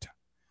shift,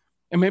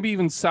 and maybe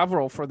even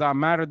several for that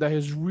matter, that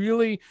has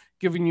really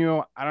given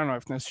you, I don't know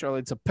if necessarily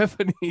it's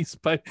epiphanies,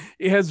 but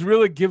it has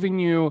really given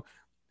you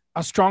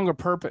a stronger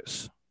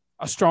purpose,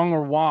 a stronger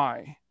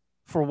why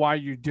for why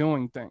you're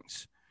doing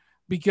things.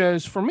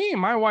 Because for me,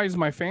 my why is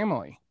my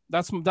family.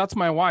 That's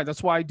my why.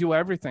 That's why I do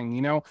everything.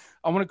 You know,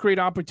 I want to create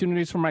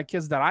opportunities for my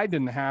kids that I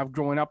didn't have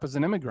growing up as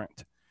an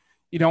immigrant.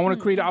 You know, I want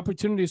to create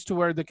opportunities to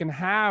where they can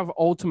have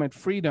ultimate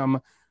freedom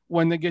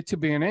when they get to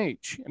be an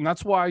age. And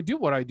that's why I do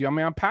what I do. I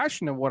mean, I'm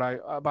passionate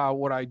about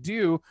what I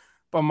do,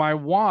 but my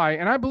why,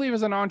 and I believe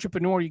as an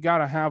entrepreneur, you got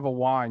to have a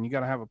why and you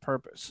got to have a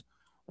purpose.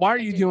 Why are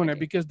I you do. I doing it? do.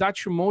 Because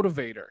that's your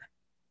motivator.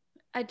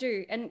 I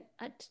do. And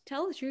to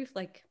tell the truth,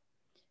 like,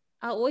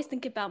 I always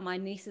think about my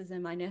nieces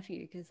and my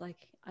nephew, because,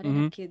 like, I don't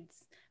Mm-hmm. have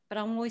kids, but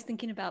I'm always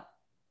thinking about,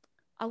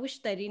 I wish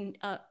they didn't.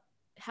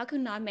 How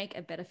can I make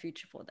a better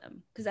future for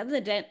them? Because at the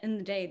end of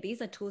the day,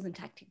 these are tools and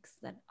tactics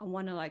that I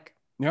want to, like,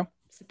 Yeah.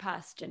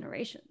 surpass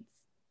generations.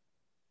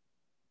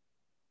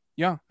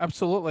 Yeah,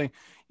 absolutely.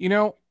 You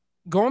know,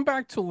 going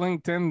back to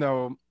LinkedIn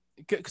though,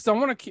 because I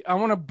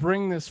want to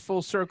bring this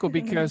full circle,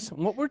 because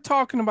what we're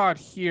talking about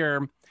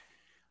here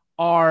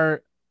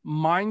are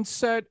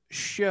mindset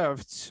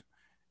shifts,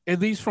 at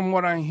least from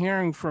what I'm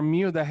hearing from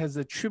you, that has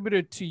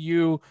attributed to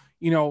you,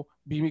 you know,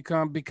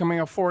 becoming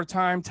a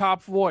four-time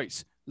top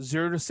voice,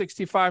 0 to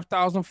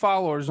 65,000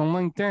 followers on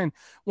LinkedIn.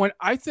 When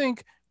I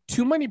think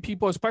too many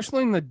people,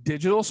 especially in the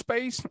digital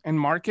space and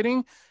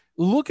marketing,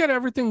 look at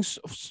everything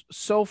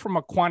so from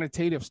a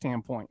quantitative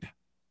standpoint,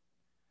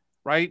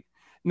 right?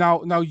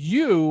 Now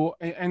you,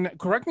 and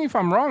correct me if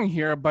I'm wrong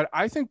here, but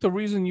I think the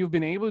reason you've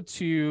been able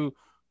to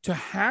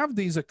have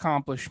these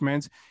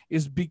accomplishments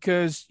is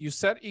because you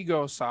set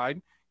ego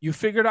aside, you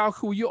figured out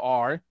who you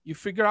are, you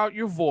figured out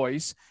your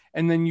voice,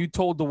 and then you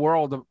told the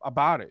world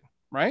about it,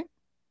 right?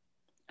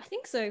 I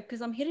think so,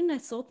 because I'm hitting a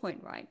sore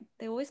point, right?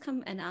 They always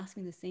come and ask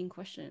me the same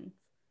question.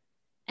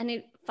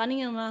 And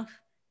funny enough,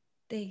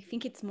 they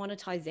think it's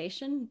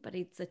monetization, but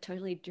it's a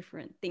totally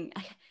different thing.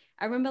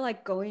 I remember,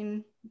 like,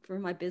 going through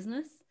my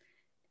business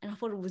and I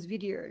thought it was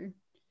video,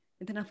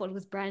 and then I thought it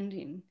was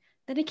branding.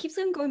 Then it keeps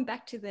on going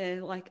back to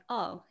the, like,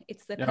 oh,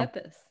 it's the Yeah.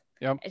 purpose.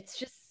 Yep.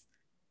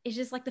 It's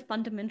just like the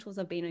fundamentals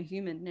of being a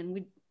human, and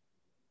we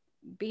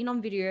being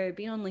on video,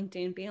 being on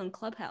LinkedIn, being on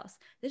Clubhouse.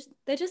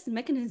 They're just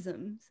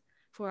mechanisms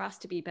for us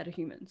to be better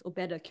humans or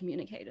better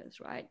communicators,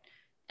 right?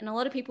 And a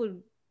lot of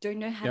people don't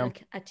know how Yeah.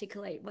 to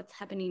articulate what's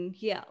happening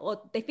here,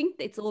 or they think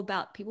it's all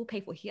about people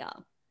pay for here.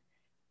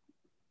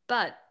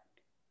 But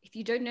if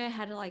you don't know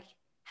how to like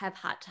have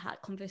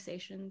heart-to-heart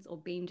conversations or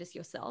being just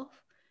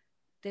yourself,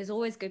 there's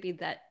always going to be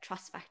that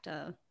trust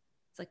factor.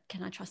 It's like,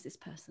 can I trust this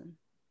person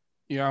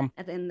Yeah.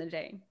 at the end of the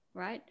day,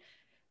 right?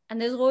 And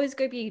there's always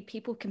going to be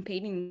people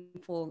competing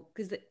for,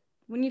 because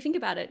when you think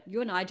about it,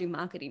 you and I do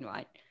marketing,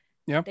 right?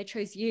 Yeah. They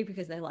chose you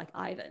because they like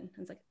Ivan.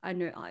 It's like, I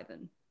know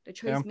Ivan. They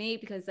Yeah. chose me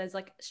because there's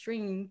like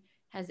String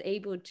has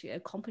able to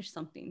accomplish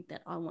something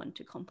that I want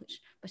to accomplish,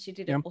 but she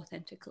did it Yeah.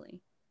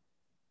 authentically.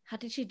 How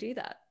did she do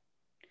that?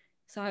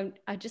 So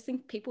I just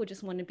think people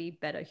just want to be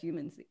better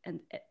humans.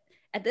 And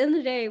at the end of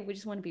the day, we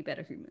just want to be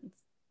better humans.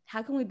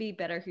 How can we be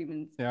better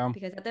humans? Yeah.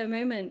 Because at the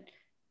moment,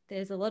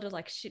 there's a lot of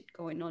like shit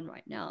going on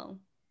right now.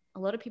 A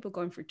lot of people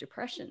going through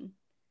depression.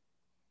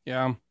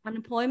 Yeah.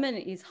 Unemployment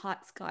is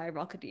hot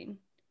skyrocketing,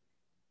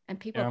 and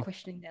people are Yeah.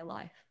 questioning their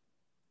life.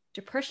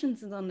 Depression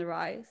is on the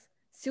rise.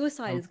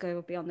 Suicide Yeah. is going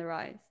to be on the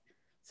rise.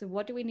 So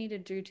what do we need to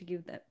do to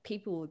give that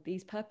people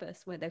these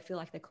purpose where they feel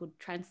like they could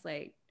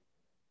translate?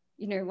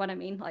 You know what I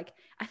mean? Like,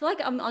 I feel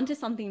like I'm onto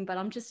something, but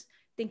I'm just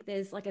think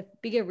there's like a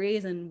bigger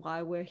reason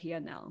why we're here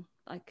now.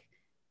 Like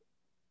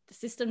the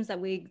systems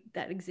that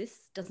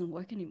exist doesn't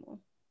work anymore.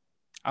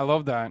 I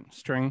love that,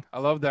 String. I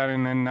love that.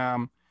 And then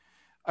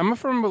I'm a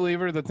firm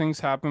believer that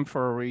things happen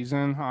for a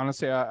reason.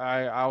 Honestly,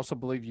 I also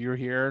believe you're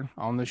here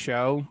on the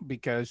show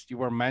because you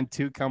were meant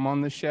to come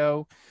on the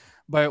show.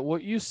 But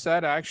what you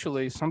said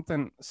actually,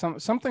 something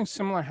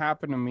similar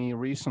happened to me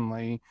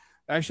recently.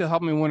 It actually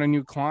helped me win a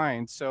new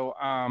client. So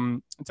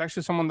it's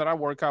actually someone that I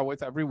work out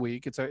with every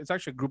week. It's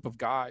actually a group of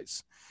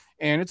guys,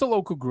 and it's a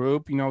local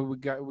group. You know,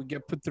 we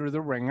get put through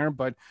the ringer.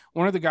 But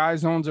one of the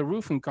guys owns a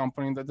roofing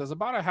company that does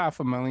about a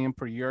 500,000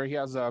 per year. He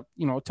has a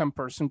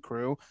 10-person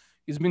crew.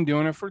 He's been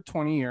doing it for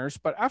 20 years.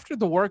 But after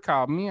the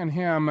workout, me and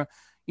him,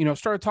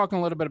 started talking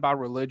a little bit about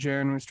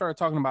religion. We started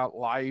talking about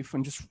life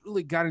and just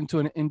really got into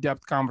an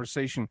in-depth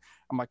conversation.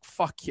 I'm like,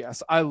 fuck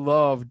yes, I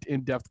loved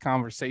in-depth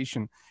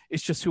conversation.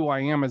 It's just who I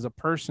am as a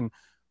person.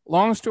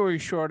 Long story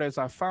short, as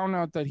I found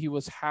out that he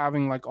was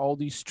having like all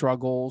these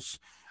struggles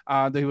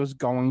that he was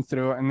going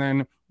through, and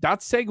then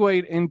that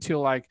segued into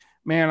like,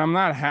 man, I'm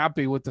not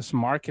happy with this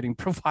marketing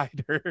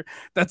provider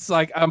that's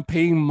like I'm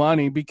paying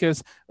money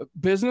because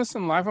business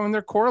and life, I mean,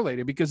 they're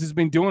correlated because he's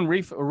been doing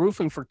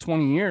roofing for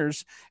 20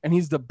 years and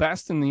he's the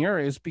best in the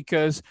areas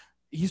because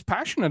he's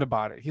passionate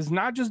about it. He's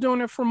not just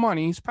doing it for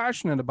money. He's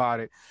passionate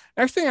about it.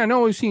 Next thing I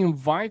know is he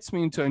invites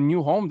me into a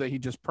new home that he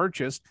just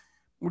purchased.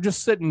 We're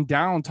just sitting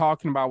down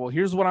talking about, well,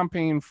 here's what I'm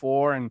paying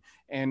for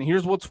and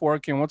here's what's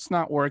working, what's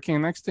not working.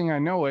 Next thing I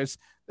know is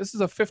this is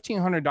a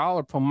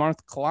 $1,500 per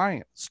month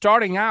client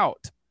starting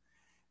out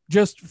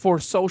just for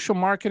social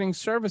marketing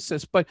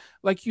services. But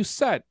like you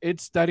said,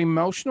 it's that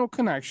emotional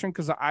connection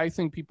because I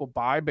think people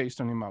buy based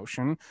on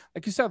emotion.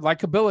 Like you said,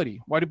 likability.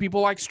 Why do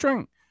people like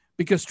String?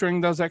 Because String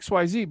does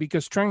XYZ,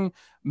 because String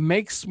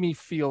makes me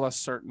feel a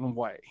certain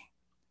way.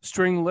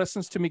 String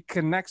listens to me,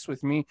 connects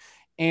with me.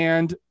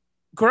 And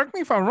correct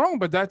me if I'm wrong,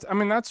 but that's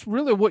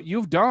really what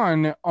you've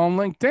done on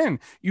LinkedIn.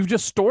 You've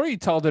just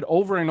storytelled it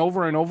over and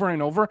over and over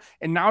and over.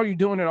 And now you're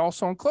doing it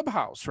also on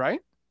Clubhouse,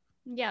 right?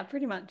 Yeah,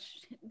 pretty much.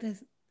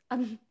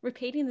 I'm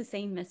repeating the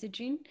same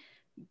messaging,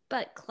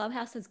 but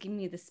Clubhouse has given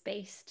me the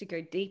space to go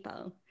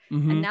deeper.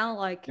 And Mm-hmm. now,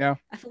 like, Yeah.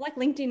 I feel like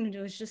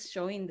LinkedIn was just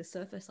showing the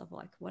surface of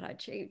like what I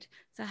achieved.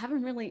 So I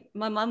haven't really,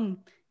 my mum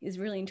is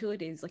really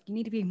intuitive. It's like, you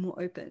need to be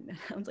more open.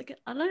 I was like,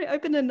 I'm not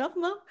open enough,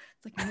 mum.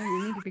 It's like, no,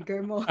 you need to be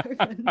go more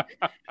open.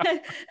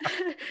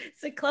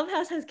 So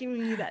Clubhouse has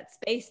given me that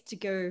space to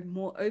go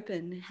more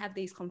open and have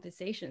these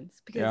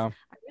conversations because Yeah.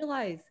 I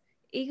realize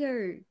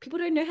ego, people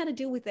don't know how to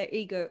deal with their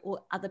ego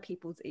or other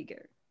people's ego.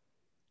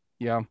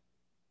 Yeah.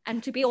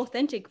 And to be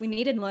authentic, we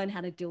need to learn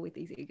how to deal with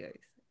these egos,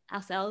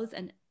 ourselves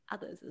and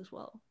others as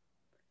well.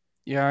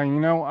 Yeah.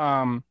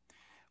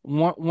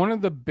 One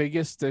of the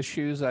biggest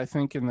issues I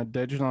think in the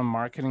digital and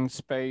marketing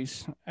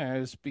space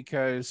is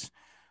because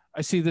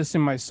I see this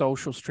in my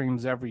social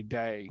streams every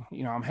day.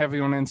 I'm heavy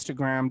on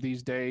Instagram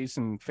these days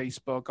and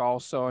Facebook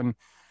also, and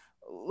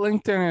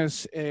LinkedIn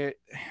is it.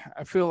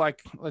 I feel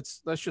like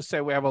let's just say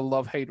we have a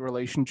love-hate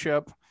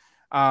relationship,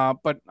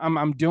 but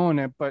I'm doing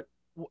it. But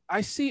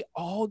I see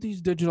all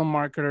these digital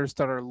marketers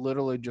that are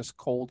literally just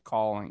cold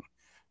calling,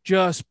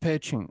 just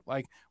pitching.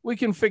 Like, we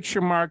can fix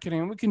your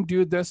marketing, we can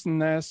do this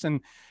and this,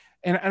 and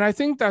I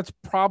think that's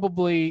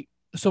probably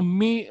so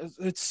me.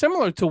 It's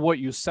similar to what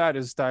you said.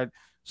 Is that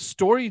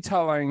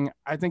storytelling?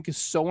 I think is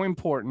so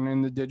important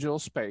in the digital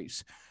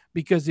space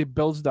because it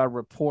builds that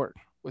rapport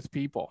with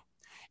people.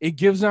 It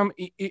gives them.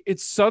 It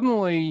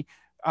suddenly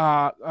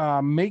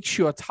makes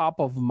you a top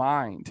of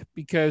mind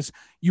because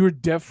you're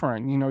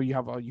different. You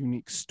have a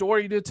unique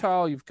story to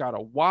tell. You've got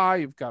a why.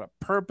 You've got a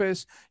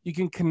purpose. You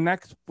can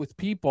connect with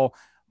people.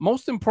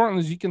 Most important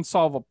is you can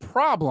solve a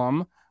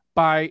problem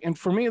by, and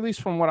for me, at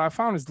least from what I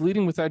found, is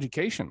leading with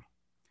education.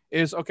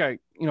 Is okay,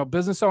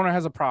 business owner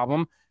has a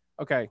problem.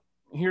 Okay,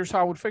 here's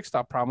how I would fix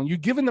that problem. You're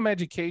giving them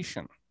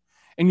education,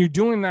 and you're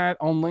doing that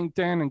on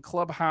LinkedIn and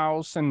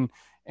Clubhouse, and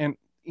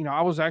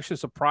I was actually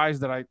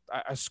surprised that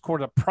I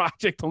scored a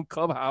project on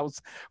Clubhouse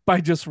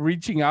by just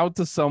reaching out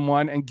to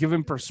someone and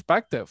giving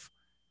perspective.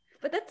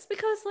 But that's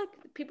because like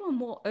people are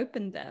more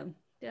open there.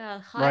 There are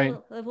high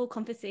Right. level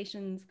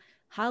conversations,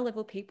 high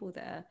level people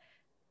there,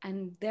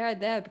 and they're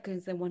there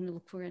because they want to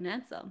look for an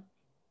answer.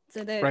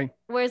 So they, Right.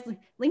 whereas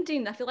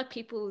LinkedIn, I feel like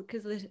people,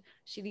 because of the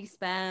shitty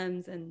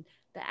spams and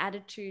the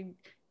attitude,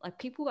 like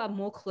people are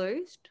more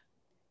closed.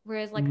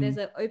 Whereas like Mhm. there's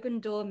an open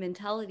door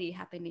mentality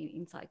happening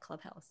inside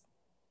Clubhouse.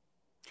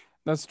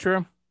 That's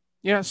true.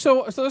 Yeah.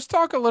 So let's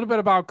talk a little bit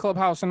about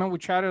Clubhouse. I know we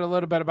chatted a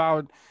little bit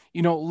about,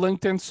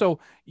 LinkedIn. So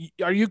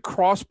are you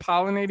cross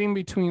pollinating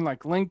between like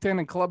LinkedIn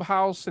and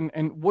Clubhouse?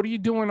 And what are you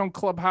doing on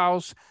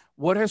Clubhouse?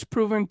 What has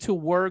proven to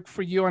work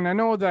for you? And I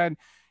know that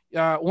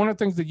one of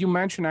the things that you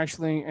mentioned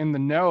actually in the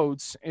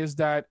notes is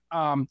that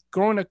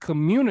growing a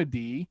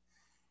community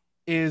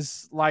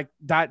is like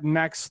that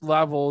next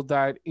level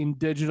that in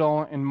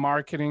digital and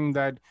marketing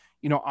that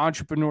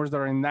entrepreneurs that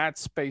are in that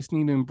space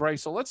need to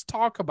embrace. So let's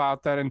talk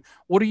about that, and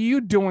what are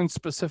you doing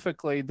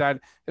specifically that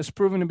has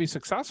proven to be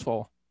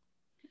successful?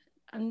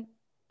 I'm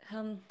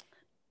um,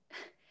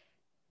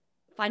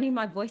 finding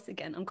my voice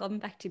again. I'm going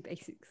back to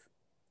basics.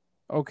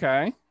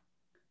 Okay.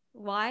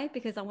 Why?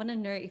 Because I want to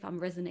know if I'm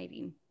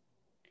resonating.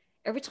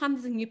 Every time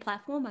there's a new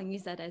platform, I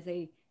use that as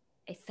a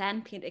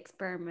sandpit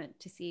experiment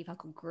to see if I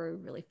could grow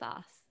really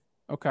fast.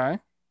 Okay.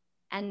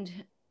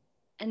 And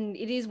and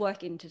it is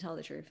working, to tell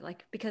the truth.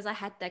 Like because I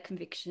had that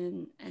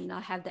conviction and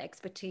I have the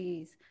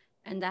expertise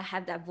and I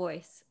have that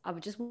voice, I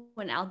just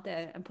went out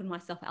there and put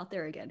myself out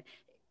there again.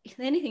 If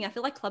anything, I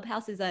feel like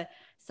Clubhouse is a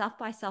South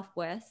by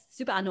Southwest,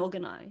 super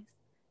unorganized,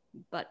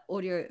 but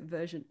audio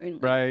version only.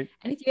 Right.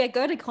 And if you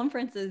go to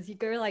conferences, you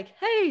go like,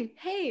 hey,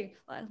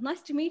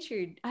 nice to meet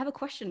you. I have a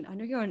question. I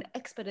know you're an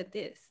expert at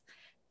this.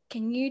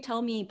 Can you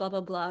tell me blah,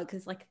 blah, blah?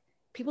 Because like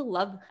people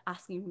love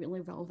asking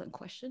really relevant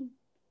questions.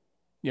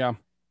 Yeah.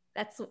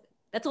 That's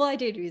that's all I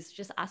did is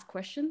just ask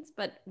questions.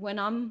 But when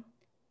I'm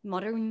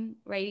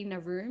moderating a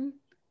room,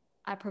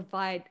 I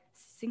provide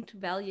succinct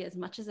value as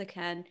much as I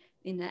can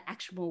in an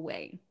actionable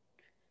way.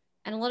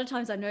 And a lot of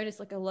times I notice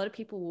like a lot of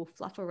people will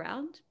fluff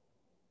around,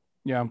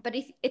 Yeah. but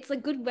it's a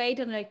good way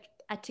to like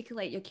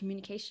articulate your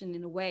communication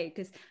in a way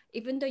because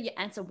even though you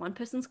answer one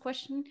person's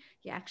question,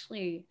 you're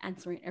actually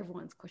answering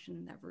everyone's question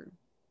in that room.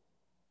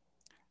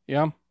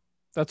 Yeah.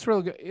 That's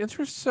really good.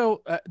 Interesting.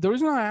 So the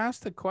reason I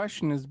asked the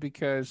question is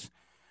because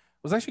I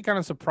was actually kind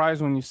of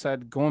surprised when you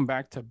said going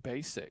back to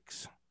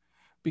basics,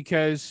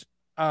 because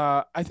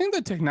I think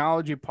the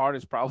technology part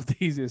is probably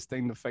the easiest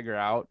thing to figure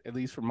out, at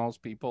least for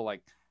most people.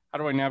 Like, how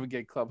do I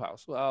navigate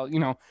Clubhouse? Well,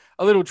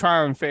 a little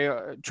trial and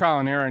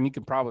error, and you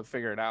can probably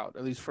figure it out,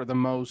 at least for the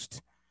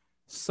most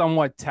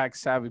somewhat tech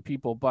savvy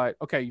people. But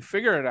okay, you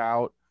figure it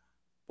out.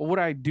 But what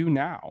do I do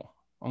now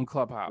on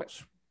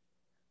Clubhouse?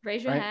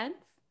 Raise your Right? hands,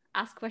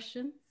 ask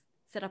questions,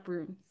 set up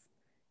rooms,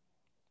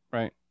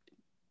 Right.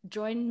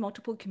 join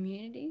multiple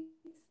communities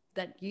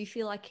that you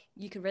feel like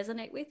you could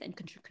resonate with and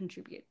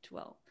contribute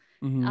well,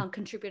 Mm-hmm.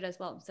 contribute as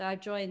well. So I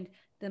joined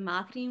the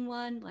marketing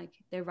one, like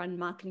they run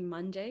Marketing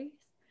Mondays,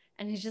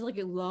 and it's just like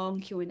a long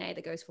Q&A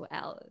that goes for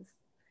hours.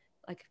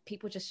 Like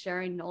people just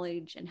sharing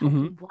knowledge and Mm-hmm.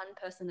 helping one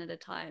person at a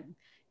time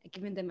and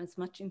giving them as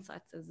much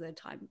insights as their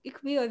time. It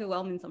could be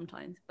overwhelming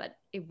sometimes, but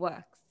it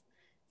works.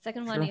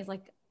 Second one Sure. is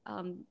like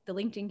the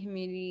LinkedIn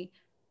community,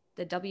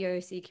 the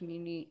WOC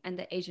community, and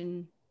the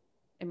Asian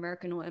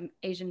American or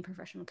Asian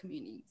professional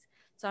communities.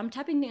 So I'm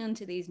tapping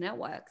into these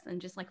networks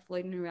and just like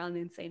floating around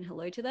and saying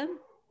hello to them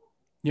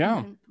Yeah.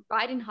 and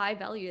providing high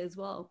value as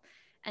well.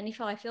 And if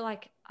I feel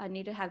like I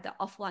need to have the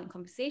offline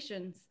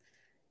conversations,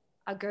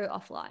 I go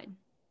offline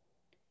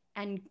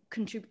and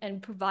contribute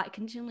and provide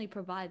continually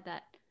provide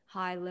that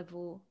high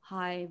level,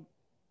 high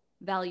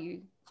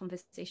value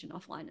conversation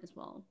offline as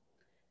well.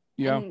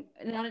 Yeah.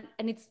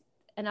 And it's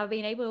and I've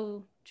been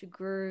able to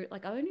grow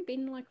like I've only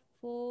been like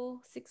 4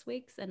 6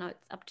 weeks and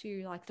it's up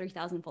to like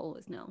 3,000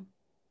 followers now.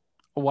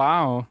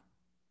 Wow.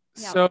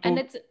 Yeah, So, and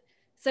it's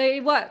so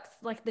it works.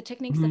 Like the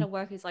techniques that mhm. I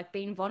work is like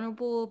being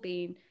vulnerable,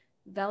 being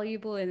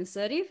valuable and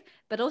assertive,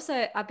 but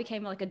also I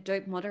became like a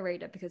dope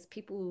moderator because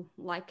people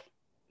like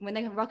when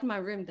they rock in my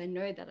room, they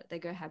know that they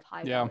go have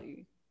high Yeah.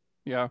 value.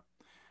 Yeah.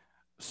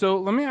 So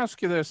let me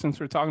ask you this, since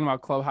we're talking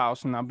about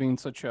Clubhouse and not being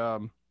such a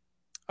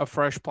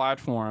fresh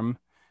platform.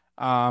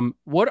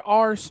 What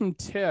are some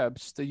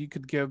tips that you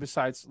could give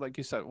besides, like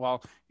you said,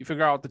 well, you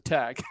figure out the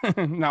tech.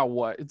 Now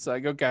what? It's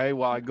like, okay,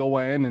 well, I go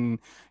in and,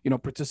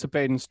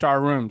 participate in star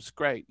rooms.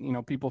 Great.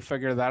 People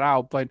figure that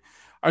out. But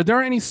are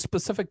there any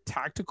specific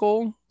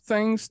tactical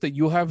things that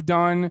you have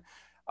done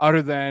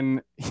other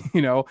than,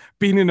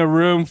 being in a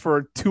room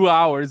for 2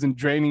 hours and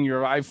draining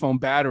your iPhone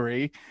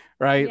battery,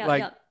 right? Yeah,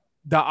 Like yeah.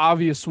 the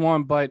obvious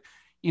one, but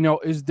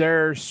is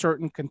there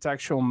certain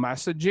contextual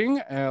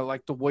messaging,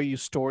 like the way you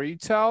story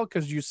tell?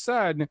 Because you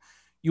said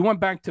you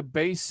went back to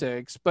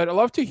basics, but I'd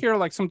love to hear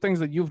like some things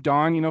that you've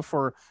done,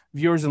 for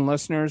viewers and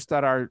listeners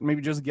that are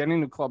maybe just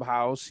getting to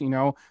Clubhouse,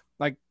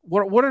 like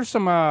what are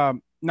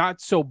some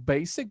not so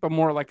basic, but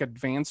more like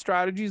advanced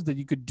strategies that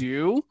you could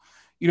do,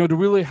 to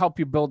really help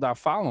you build that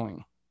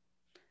following?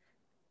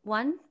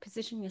 One,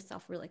 position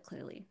yourself really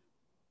clearly.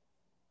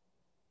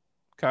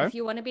 Okay. If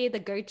you want to be the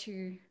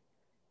go-to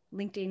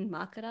LinkedIn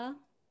marketer,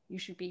 you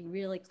should be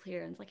really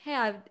clear. And it's like,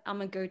 hey,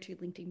 I'm a go-to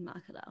LinkedIn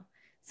marketer.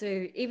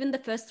 So even the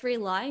first 3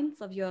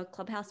 lines of your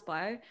Clubhouse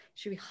bio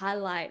should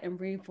highlight and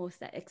reinforce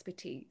that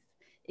expertise.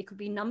 It could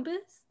be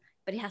numbers,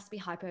 but it has to be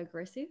hyper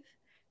aggressive.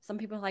 Some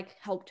people like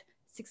helped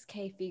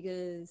 6K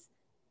figures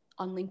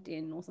on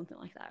LinkedIn or something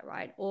like that,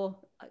 right? Or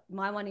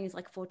my one is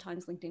like 4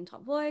 times LinkedIn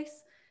top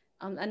voice.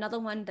 Another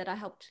one that I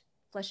helped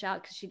flesh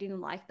out because she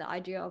didn't like the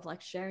idea of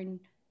like sharing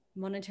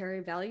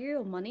monetary value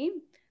or money.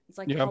 It's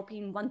like Yeah.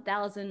 helping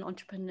 1,000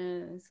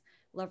 entrepreneurs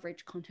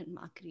leverage content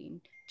marketing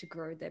to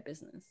grow their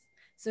business.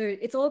 So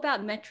it's all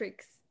about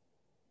metrics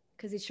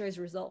because it shows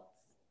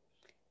results.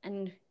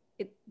 And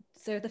it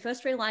so the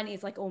first 3 line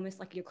is like almost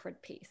like your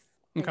cred piece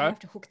that you Okay. have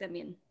to hook them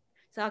in.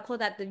 So I call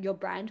that your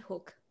brand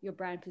hook, your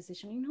brand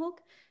positioning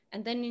hook.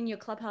 And then in your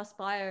Clubhouse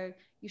bio,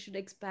 you should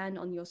expand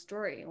on your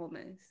story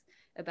almost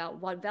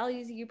about what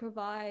values you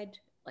provide,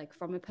 like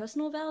from a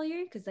personal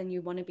value, because then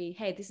you want to be,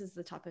 hey, this is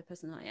the type of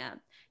person I am,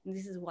 and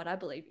this is what I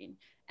believe in.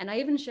 And I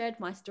even shared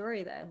my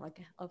story there, like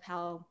of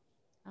how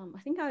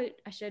I think I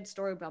shared a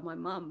story about my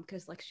mum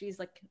because like she's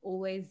like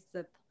always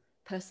the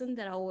person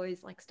that I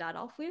always like start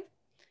off with.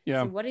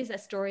 Yeah. So what is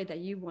that story that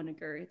you want to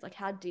go? It's like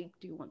how deep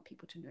do you want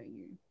people to know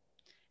you?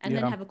 And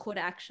then Yeah. have a call to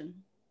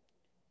action.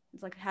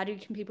 It's like how do you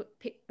can people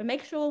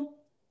make sure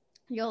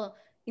your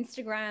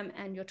Instagram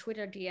and your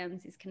Twitter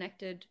DMs is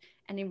connected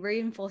and it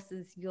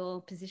reinforces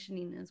your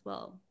positioning as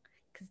well.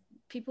 Because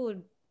people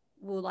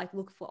will like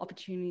look for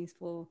opportunities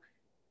for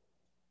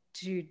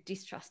to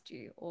distrust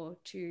you or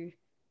to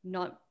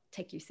not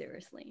take you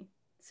seriously.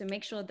 So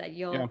make sure that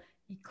Yeah.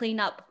 you clean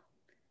up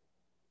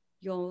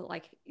your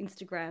like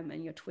Instagram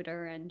and your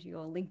Twitter and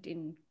your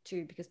LinkedIn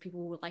too, because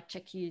people will like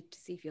check you to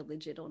see if you're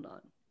legit or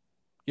not.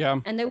 Yeah.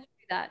 And they will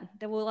do that.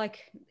 They will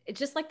like it's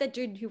just like that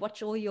dude who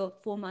watched all your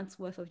 4 months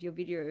worth of your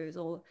videos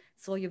or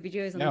saw your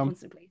videos on a Yeah.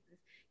 constant basis.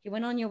 He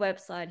went on your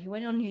website, he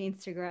went on your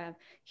Instagram,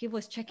 he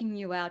was checking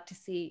you out to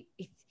see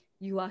if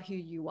you are who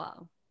you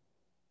are.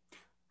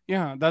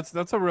 Yeah, that's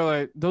a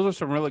really those are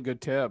some really good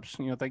tips.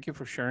 Thank you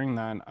for sharing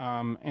that.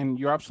 And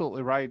you're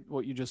absolutely right.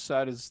 What you just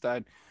said is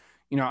that,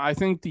 I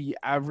think the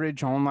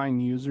average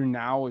online user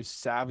now is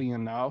savvy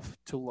enough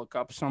to look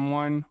up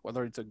someone,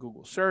 whether it's a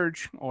Google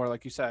search or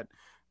like you said,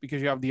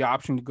 because you have the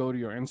option to go to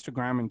your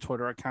Instagram and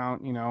Twitter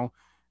account.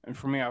 And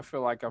for me, I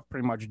feel like I've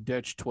pretty much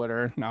ditched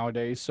Twitter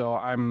nowadays. So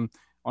I'm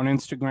on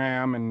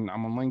Instagram and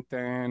I'm on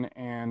LinkedIn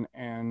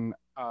and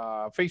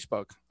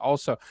Facebook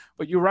also.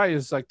 But you're right,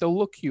 it's like they'll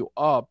look you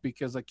up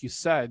because, like you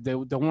said, they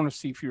want to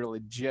see if you're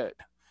legit,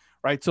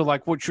 right? So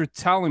like what you're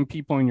telling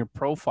people in your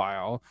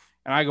profile,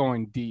 and I go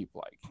in deep,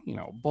 like,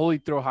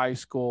 bullied through high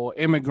school,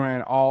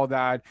 immigrant, all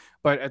that.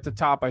 But at the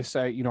top, I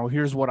say,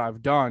 here's what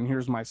I've done,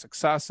 here's my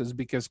successes,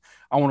 because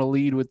I want to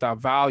lead with that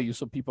value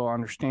so people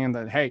understand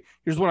that, hey,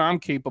 here's what I'm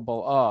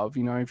capable of.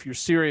 If you're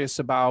serious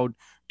about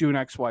doing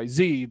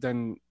XYZ,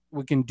 then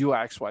we can do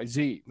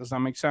XYZ. Does that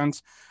make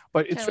sense?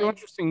 But it's so Totally.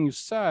 interesting you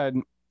said,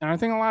 and I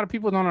think a lot of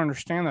people don't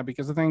understand that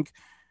because I think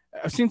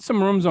I've seen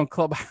some rooms on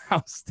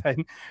Clubhouse that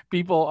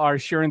people are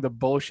sharing the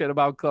bullshit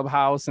about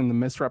Clubhouse and the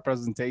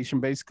misrepresentation,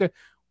 basically,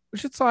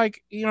 which it's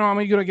like, I mean,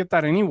 you're going to get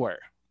that anywhere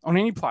on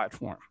any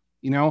platform,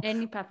 you know?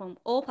 Any platform,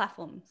 all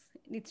platforms.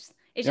 It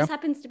Yeah. just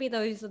happens to be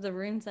those are the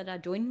rooms that are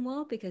doing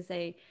well because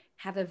they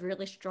have a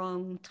really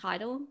strong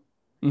title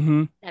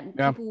Mm-hmm. that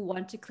Yeah. people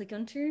want to click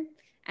onto.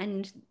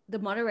 And the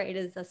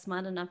moderators are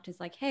smart enough to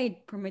like,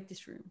 hey, promote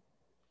this room.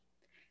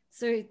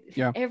 So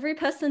Yeah. every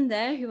person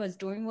there who is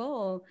doing well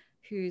or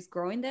who's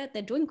growing there,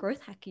 they're doing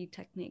growth hacking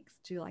techniques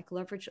to like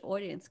leverage the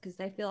audience because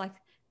they feel like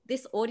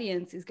this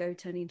audience is going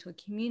to turn into a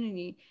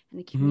community and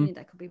a Mm-hmm. community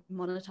that could be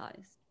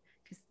monetized.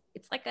 Because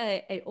it's like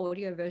a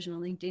audio version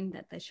on LinkedIn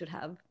that they should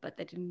have, but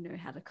they didn't know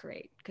how to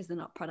create because they're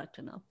not product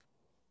enough.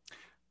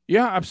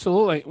 Yeah,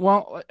 absolutely.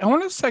 Well, I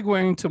want to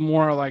segue into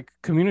more like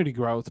community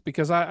growth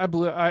because I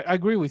believe I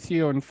agree with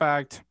you. In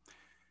fact,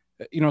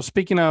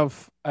 speaking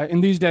of,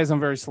 in these days,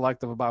 I'm very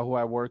selective about who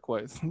I work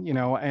with.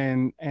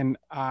 And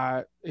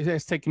it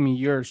has taken me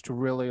years to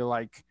really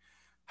like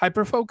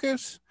hyper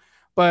focus.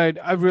 But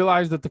I've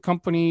realized that the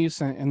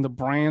companies and the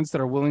brands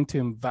that are willing to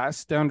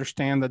invest, they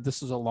understand that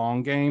this is a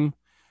long game.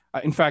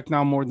 In fact,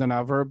 now more than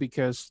ever,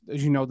 because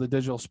as you know, the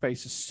digital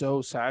space is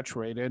so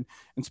saturated.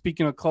 And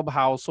speaking of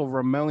Clubhouse, over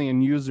 1 million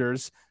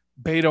users,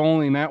 beta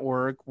only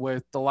network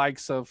with the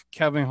likes of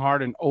Kevin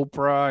Hart and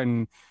Oprah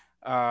and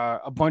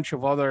a bunch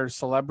of other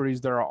celebrities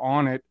that are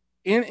on it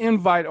in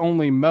invite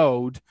only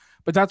mode.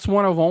 But that's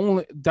one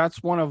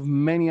of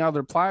many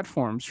other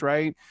platforms,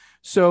 right?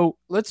 So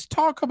let's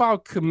talk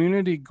about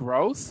community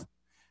growth.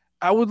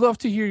 I would love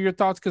to hear your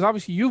thoughts because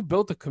obviously you've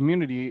built a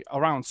community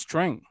around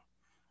string,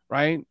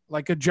 right?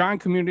 Like a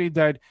giant community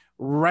that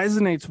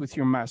resonates with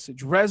your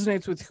message,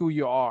 resonates with who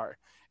you are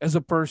as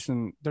a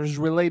person. There's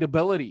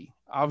relatability,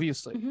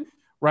 obviously, Mm-hmm.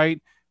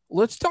 right?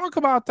 let's talk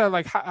about that.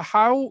 Like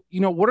how,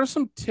 what are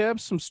some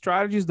tips, some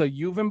strategies that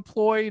you've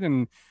employed,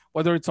 and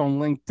whether it's on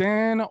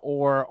LinkedIn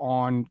or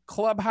on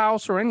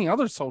Clubhouse or any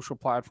other social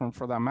platform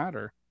for that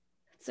matter?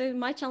 So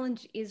my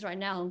challenge is right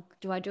now,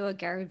 do I do a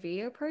Gary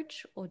Vee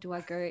approach or do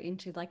I go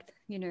into like,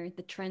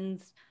 the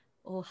trends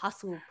or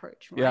hustle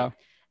approach, right? Yeah.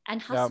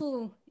 And Yeah.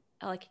 hustle,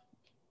 like,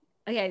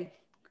 okay,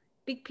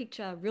 big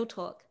picture, real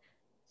talk.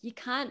 You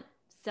can't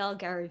sell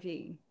Gary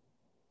Vee.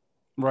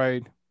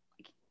 Right.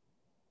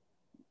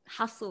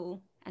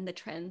 Hustle and the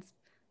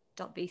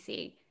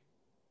trends.vc,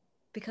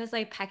 because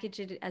they package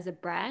it as a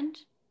brand,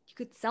 you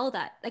could sell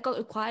that. They got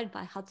acquired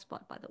by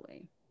HubSpot, by the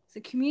way. So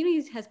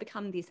communities has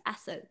become this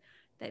asset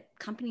that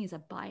companies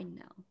are buying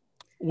now.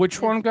 Which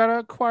And it's one got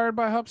acquired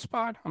by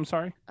HubSpot? I'm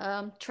sorry.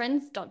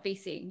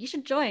 trends.vc. You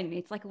should join.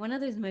 It's like one of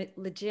those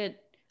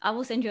legit. I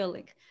will send you a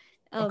link.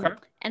 Okay.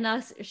 And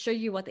I'll show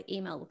you what the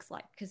email looks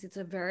like because it's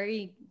a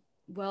very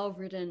well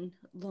written,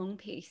 long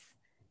piece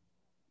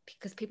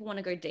because people want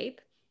to go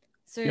deep.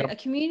 So Yep. a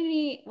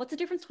community, what's the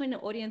difference between an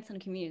audience and a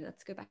community?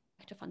 Let's go back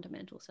to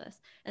fundamentals first.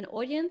 An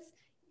audience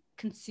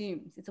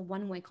consumes, it's a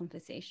one-way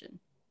conversation.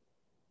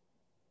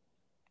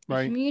 A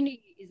Right.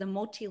 community is a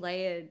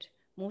multi-layered,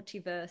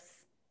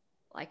 multiverse,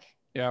 like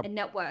Yeah. a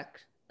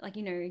network. Like,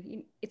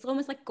 it's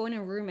almost like going in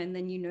a room and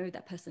then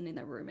that person in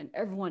that room and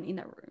everyone in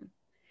that room.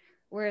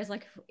 Whereas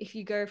like if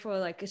you go for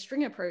like a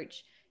string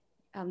approach,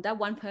 that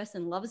one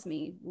person loves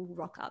me will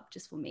rock up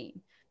just for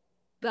me.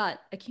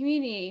 But a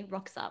community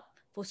rocks up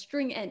for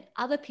string and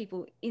other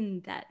people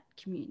in that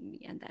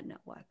community and that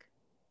network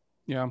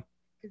Yeah.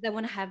 because they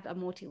want to have a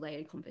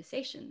multi-layered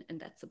conversation and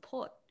that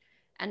support.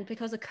 And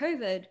because of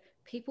COVID,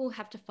 people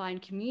have to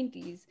find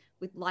communities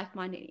with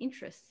like-minded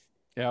interests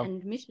Yeah.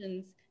 and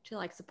missions to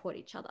like support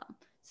each other.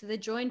 So they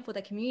join for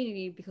the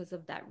community because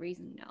of that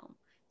reason now.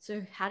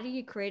 So how do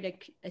you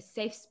create a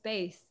safe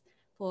space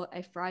for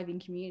a thriving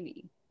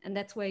community? And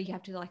that's where you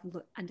have to like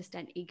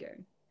understand ego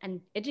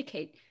and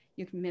educate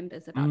your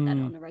members about that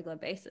Mm. on a regular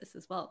basis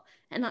as well.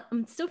 And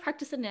I'm still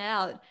practicing it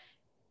out,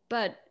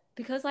 but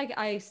because like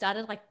I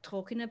started like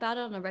talking about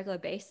it on a regular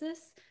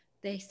basis,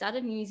 they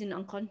started using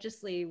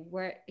unconsciously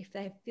where if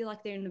they feel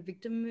like they're in a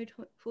victimhood,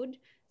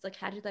 it's like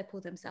how do they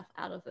pull themselves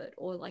out of it?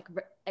 Or like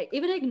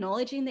even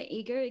acknowledging the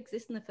ego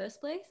exists in the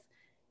first place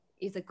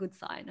is a good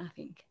sign, I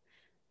think.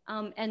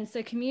 And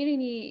so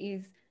community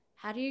is,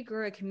 how do you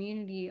grow a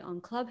community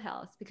on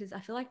Clubhouse? Because I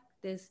feel like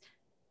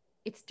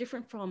it's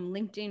different from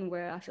LinkedIn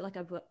where I feel like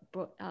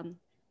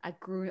I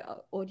grew an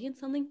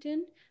audience on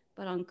LinkedIn,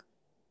 but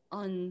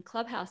on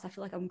Clubhouse, I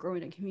feel like I'm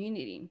growing a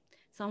community.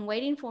 So I'm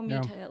waiting for me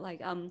Yeah. to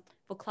like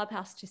for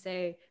Clubhouse to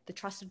say the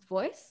trusted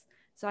voice.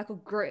 So I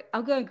could grow,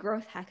 I'll go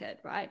growth hack it,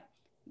 right?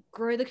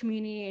 Grow the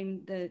community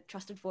and the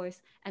trusted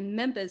voice, and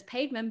members,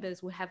 paid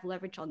members will have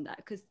leverage on that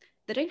because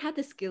they don't have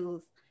the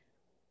skills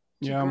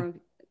to Yeah. grow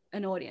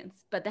an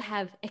audience, but they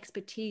have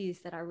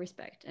expertise that I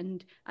respect,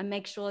 and I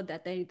make sure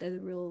that they're the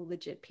real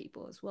legit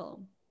people as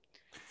well.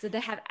 So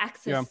they have Yeah.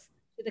 access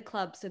to the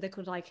club, so they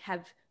could like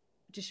have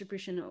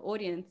distribution or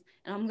audience,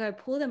 and I'm going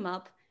to pull them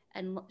up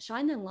and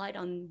shine the light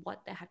on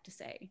what they have to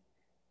say.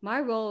 My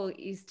role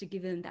is to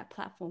give them that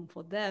platform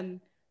for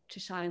them to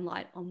shine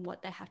light on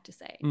what they have to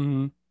say,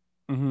 Mm-hmm.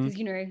 Mm-hmm.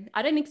 because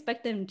I don't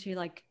expect them to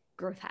like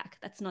growth hack.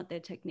 That's not their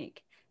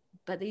technique,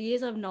 but the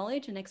years of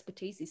knowledge and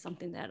expertise is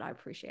something that I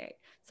appreciate.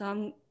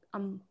 So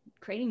I'm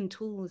creating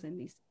tools and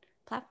these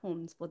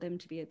platforms for them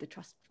to be the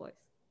trusted voice.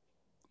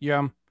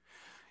 Yeah.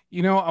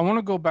 I want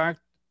to go back.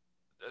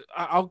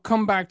 I'll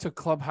come back to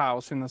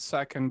Clubhouse in a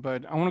second,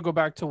 but I want to go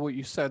back to what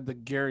you said, the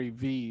Gary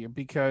V,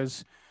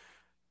 because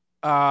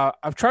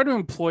I've tried to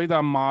employ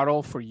that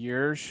model for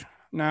years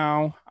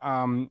now,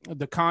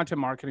 the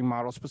content marketing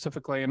model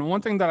specifically. And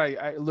one thing that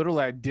I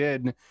literally I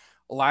did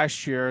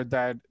last year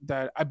that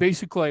I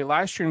basically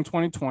last year in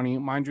 2020,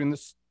 mind you, in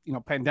this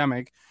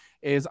pandemic,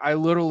 is I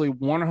literally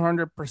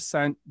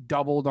 100%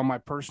 doubled on my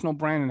personal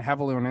brand and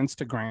heavily on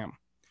Instagram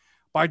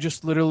by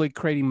just literally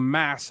creating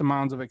mass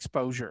amounts of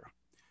exposure,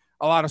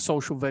 a lot of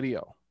social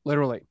video,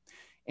 literally.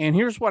 And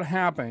here's what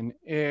happened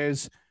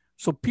is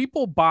so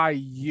people buy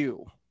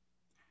you.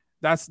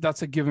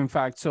 That's a given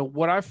fact. So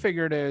what I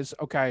figured is,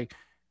 okay,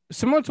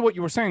 similar to what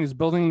you were saying, is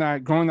building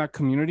that, growing that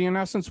community in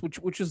essence,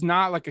 which is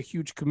not like a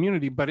huge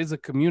community, but is a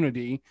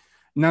community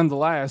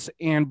nonetheless.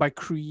 And by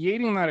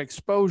creating that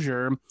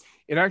exposure,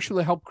 it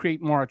actually helped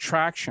create more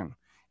attraction.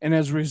 And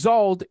as a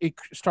result, it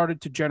started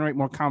to generate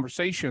more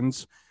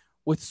conversations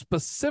with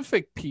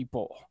specific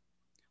people.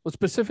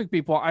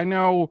 I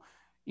know,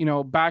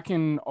 back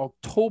in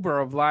October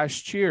of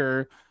last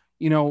year,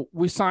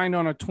 we signed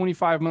on a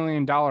 $25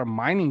 million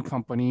mining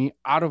company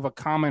out of a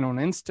comment on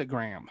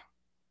Instagram,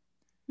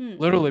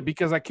 literally,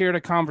 because I carried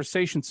a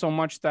conversation so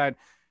much that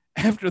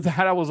after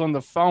that, I was on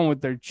the phone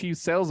with their chief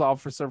sales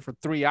officer for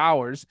 3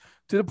 hours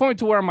to the point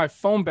to where my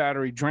phone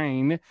battery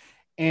drained.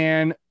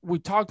 And we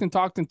talked and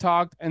talked and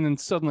talked. And then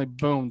suddenly,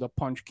 boom, the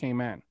punch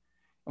came in.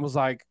 It was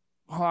like,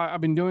 oh,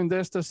 I've been doing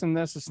this, this, and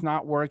this. It's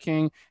not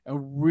working.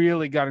 And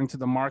really got into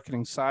the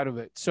marketing side of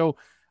it. So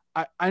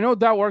I know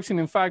that works. And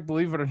in fact,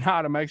 believe it or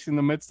not, I'm actually in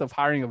the midst of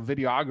hiring a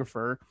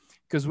videographer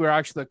because we're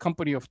actually a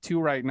company of two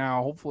right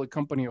now, hopefully a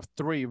company of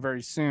three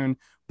very soon,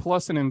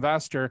 plus an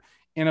investor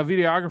and a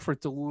videographer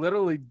to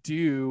literally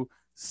do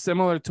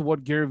similar to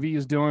what Gary Vee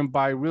is doing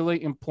by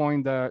really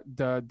employing the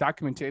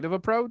documentative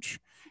approach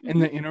and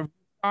Mm-hmm. the interview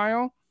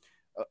style.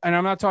 And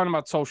I'm not talking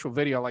about social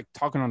video, like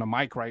talking on a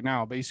mic right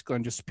now, basically,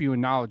 and just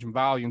spewing knowledge and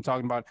value and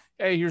talking about,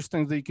 hey, here's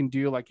things that you can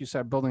do, like you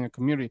said, building a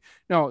community.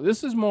 No,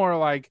 this is more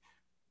like,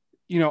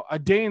 a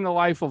day in the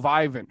life of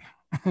Ivan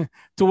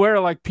to where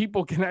like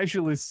people can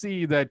actually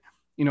see that,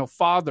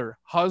 father,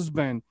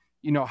 husband,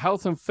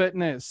 health and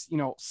fitness,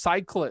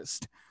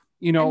 cyclist,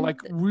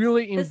 like And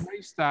really this,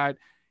 embrace that.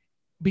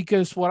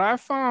 Because what I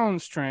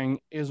found, String,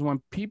 is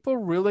when people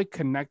really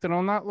connected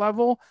on that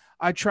level,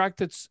 I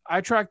attracted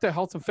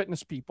health and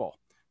fitness people.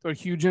 They're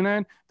huge in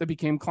it that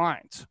became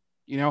clients.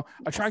 yes,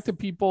 Attracted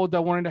people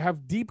that wanted to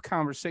have deep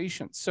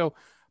conversations. So,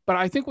 but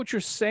I think what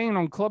you're saying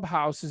on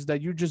Clubhouse is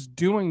that you're just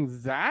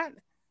doing that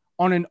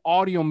on an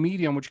audio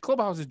medium, which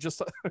Clubhouse is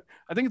just,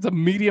 I think it's a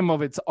medium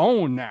of its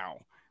own now.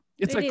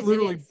 It's it like is. It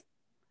literally is. It is.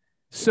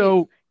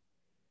 so.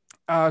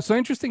 So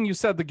interesting you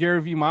said the Gary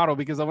Vee model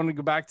because I want to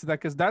go back to that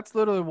because that's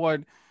literally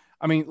what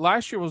I mean.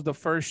 Last year was the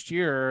first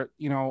year,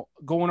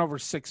 going over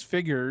six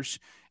figures,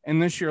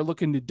 and this year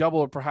looking to double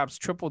or perhaps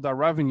triple that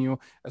revenue,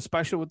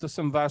 especially with this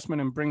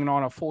investment and bringing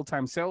on a full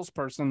time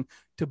salesperson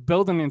to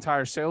build an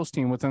entire sales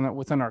team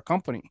within our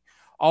company.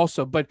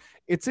 Also, but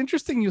it's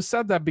interesting you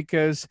said that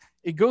because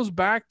it goes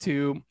back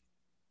to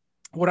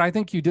what I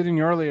think you did in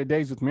your earlier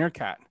days with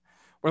Meerkat,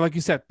 where, like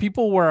you said,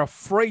 people are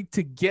afraid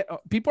to get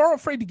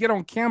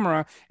on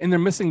camera and they're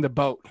missing the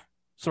boat,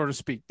 so to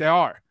speak. They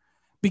are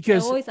They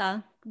because, always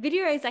are.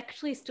 Video is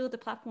actually still the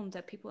platform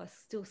that people are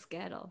still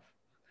scared of,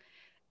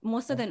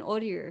 more so than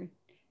audio. yep,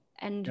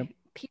 And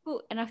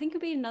people, and I think it'll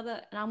be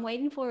another, and I'm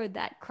waiting for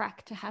that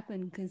crack to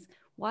happen because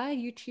why are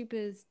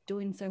YouTubers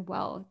doing so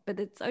well? But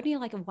it's only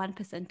like a 1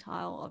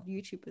 percentile of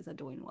YouTubers are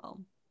doing well.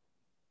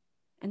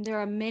 And there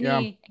are yeah,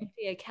 many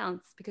empty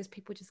accounts because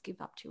people just give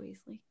up too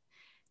easily.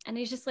 And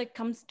it just like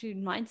comes to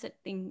mindset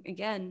thing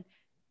again.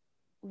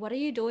 What are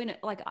you doing?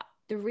 Like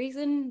the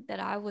reason that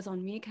I was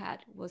on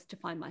Meerkat was to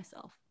find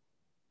myself.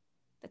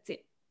 That's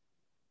it.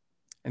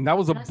 and that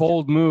was a And I still,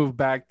 bold move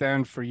back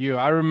then for you.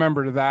 I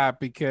remember that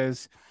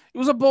because it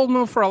was a bold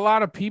move for a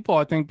lot of people.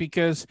 I think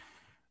because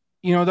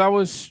that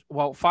was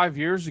 5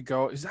 years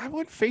ago. Is that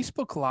when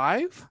Facebook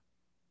Live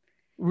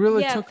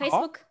really yeah, took off?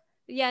 Facebook.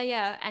 Yeah,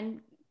 yeah.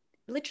 And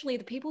literally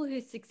the people who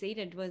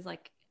succeeded was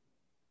like,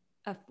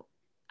 a,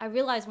 I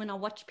realized when I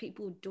watch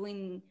people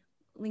doing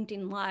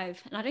LinkedIn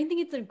Live, and I don't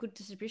think it's a good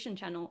distribution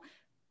channel,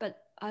 but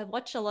I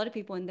watch a lot of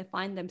people and they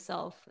find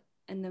themselves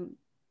and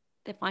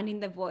they're finding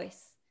their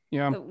voice.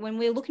 Yeah, But when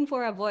we're looking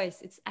for our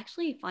voice, it's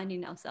actually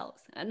finding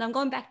ourselves. And I'm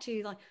going back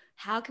to like,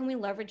 how can we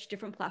leverage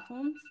different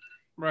platforms?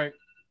 right,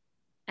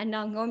 And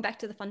now I'm going back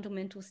to the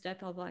fundamental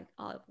step of like,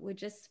 oh, we're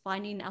just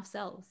finding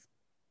ourselves.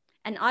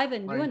 And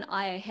Ivan, you right, and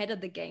I are ahead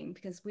of the game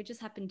because we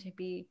just happen to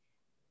be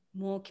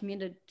more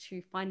committed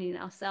to finding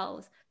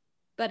ourselves.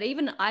 But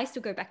even I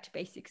still go back to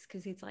basics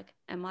because it's like,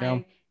 yeah.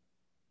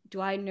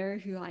 do I know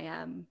who I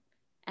am?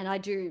 And I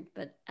do,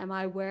 but am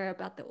I aware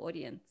about the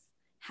audience?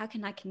 How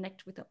can I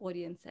connect with the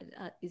audience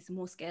that is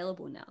more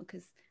scalable now?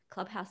 Because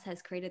Clubhouse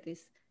has created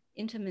this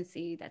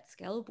intimacy that's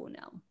scalable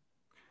now.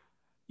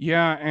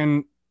 Yeah,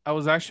 and I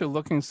was actually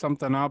looking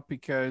something up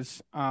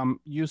because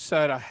you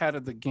said ahead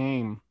of the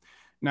game.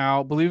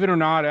 Now, believe it or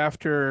not,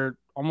 after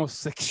almost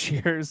 6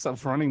 years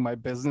of running my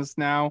business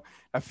now,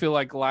 I feel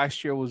like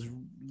last year was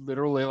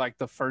literally like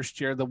the first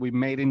year that we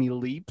made any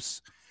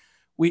leaps.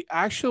 We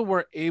actually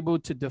were able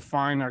to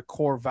define our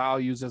core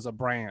values as a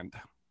brand.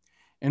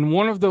 And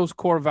one of those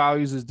core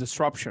values is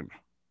disruption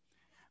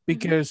Mm-hmm.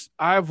 because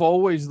I've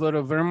always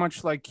lived very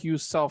much like you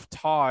self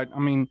taught. I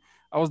mean,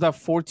 I was that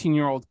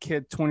 14-year-old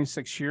kid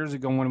 26 years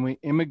ago when we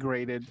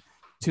immigrated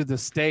to the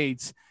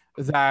States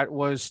that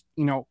was,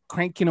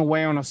 cranking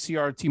away on a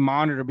CRT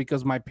monitor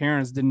because my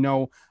parents didn't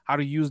know how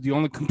to use the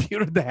only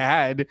computer they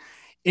had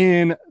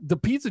in the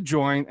pizza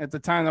joint at the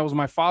time. That was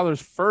my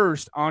father's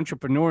first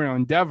entrepreneurial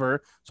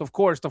endeavor. So, of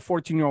course, the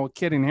 14-year-old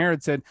kid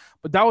inherited,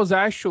 but that was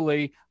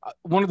actually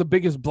one of the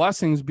biggest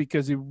blessings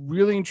because it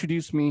really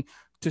introduced me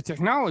to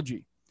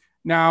technology.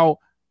 Now,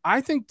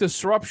 I think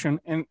disruption,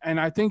 and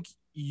I think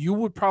you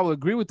would probably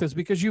agree with this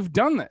because you've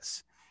done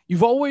this.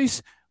 You've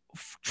always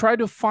tried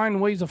to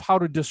find ways of how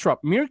to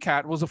disrupt.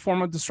 Meerkat was a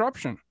form of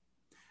disruption.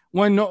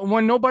 When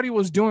nobody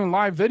was doing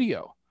live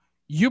video,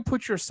 you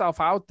put yourself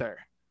out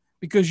there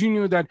because you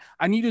knew that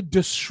I need to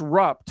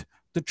disrupt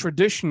the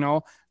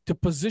traditional to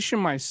position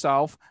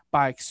myself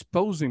by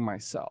exposing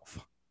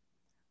myself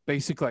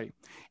basically.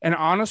 And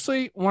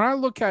honestly, when I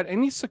look at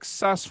any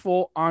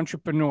successful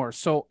entrepreneur,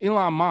 so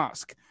Elon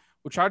Musk,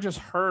 which I just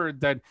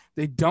heard that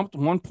they dumped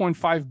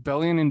 1.5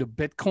 billion into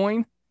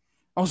Bitcoin.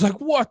 I was like,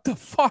 what the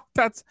fuck?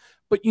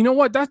 But you know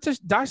what? That's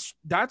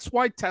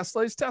why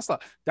Tesla is Tesla.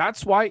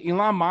 That's why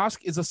Elon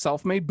Musk is a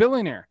self-made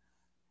billionaire.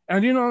 And I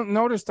didn't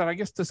notice that I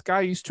guess this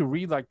guy used to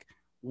read like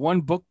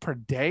one book per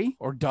day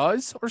or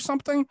does or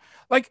something.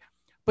 Like,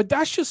 but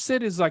that's just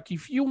it, is like,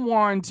 if you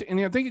want, and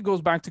I think it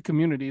goes back to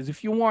communities,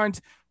 if you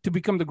want to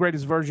become the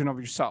greatest version of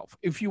yourself,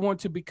 if you want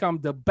to become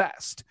the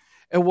best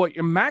at what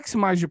you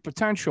maximize your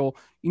potential,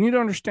 you need to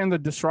understand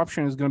that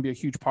disruption is going to be a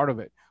huge part of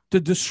it. To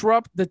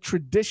disrupt the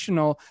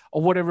traditional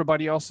of what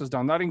everybody else has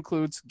done. That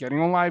includes getting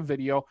on live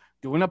video,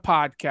 doing a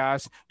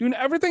podcast, doing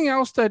everything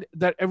else that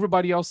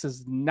everybody else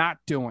is not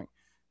doing.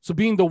 So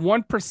being the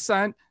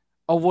 1%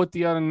 of what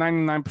the other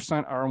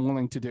 99% are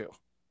unwilling to do.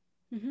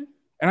 Mm-hmm.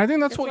 And I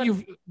think That's what.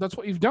 that's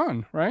what you've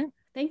done, right?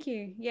 Thank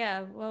you.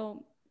 Yeah.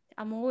 Well,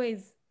 I'm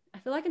always. I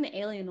feel like an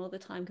alien all the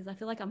time because I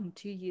feel like I'm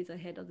 2 years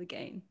ahead of the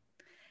game.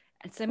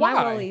 And so my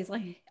role Why? is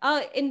like,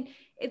 and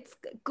it's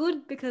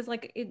good because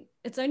like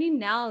it's only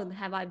now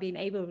have I been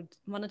able to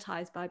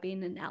monetize by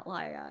being an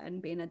outlier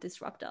and being a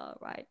disruptor,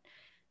 right?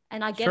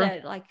 And I get Sure.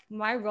 it. Like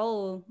my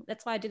role,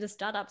 that's why I did a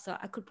startup so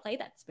I could play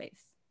that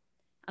space.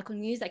 I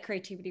can use that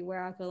creativity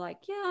where I go like,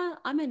 yeah,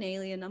 I'm an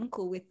alien. I'm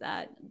cool with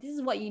that. This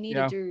is what you need to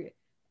Yeah. do.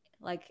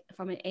 Like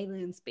from an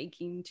alien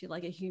speaking to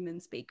like a human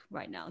speak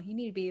right now. You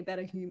need to be a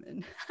better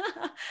human.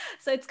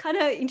 So it's kind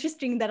of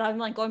interesting that I'm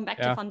like going back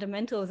to Yeah.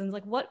 fundamentals and it's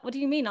like, what do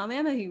you mean? I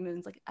am a human.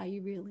 It's like, are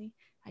you really?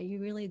 Are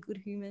you really a good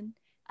human?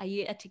 Are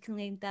you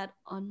articulating that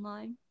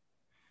online?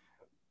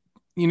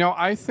 You know,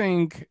 I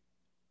think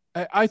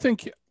I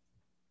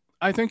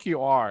think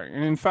you are.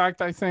 And in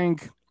fact, I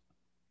think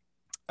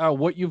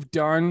what you've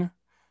done,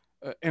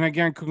 and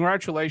again,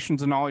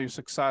 congratulations on all your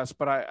success.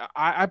 But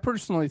I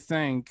personally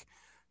think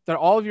that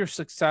all of your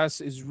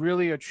success is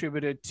really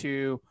attributed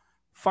to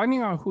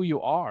finding out who you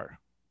are,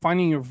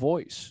 finding your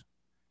voice.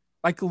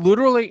 Like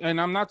literally, and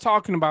I'm not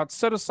talking about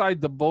set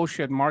aside the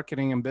bullshit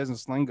marketing and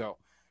business lingo.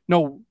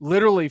 No,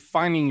 literally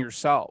finding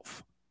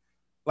yourself.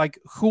 Like,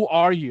 who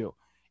are you?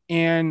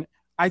 And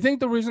I think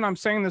the reason I'm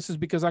saying this is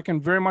because I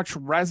can very much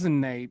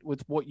resonate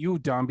with what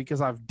you've done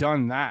because I've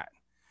done that.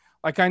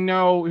 Like I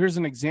know, here's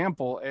an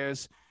example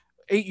is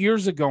 8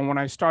 years ago when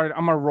I started,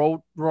 I'm a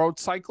road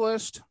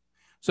cyclist.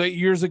 So 8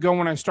 years ago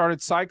when I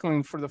started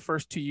cycling for the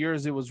first 2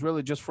 years, it was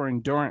really just for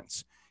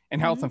endurance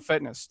and health Mm-hmm. and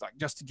fitness, like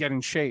just to get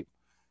in shape.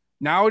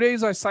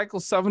 Nowadays I cycle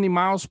 70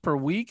 miles per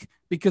week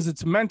because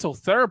it's mental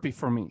therapy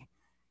for me.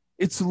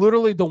 It's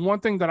literally the one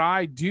thing that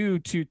I do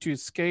to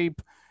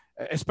escape,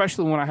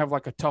 especially when I have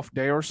like a tough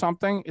day or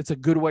something. It's a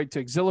good way to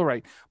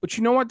exhilarate. But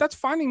you know what? That's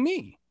finding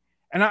me.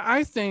 And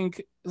I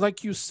think,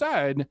 like you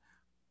said,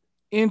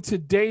 in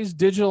today's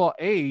digital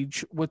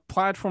age with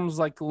platforms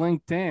like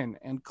LinkedIn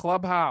and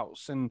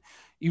Clubhouse and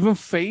even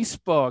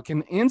Facebook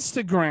and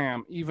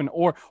Instagram, even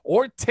or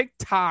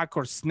TikTok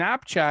or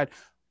Snapchat,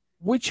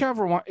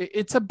 whichever one,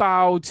 it's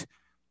about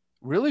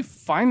really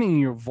finding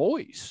your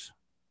voice.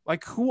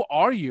 Like, who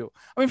are you?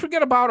 I mean,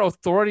 forget about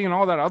authority and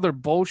all that other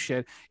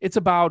bullshit. It's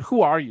about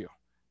who are you?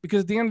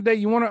 Because at the end of the day,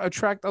 you want to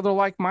attract other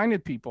like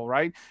minded people,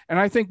 right? And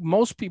I think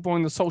most people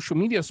in the social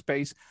media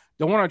space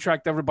don't want to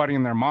attract everybody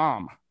and their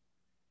mom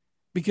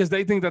because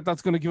they think that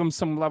that's going to give them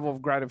some level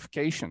of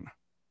gratification,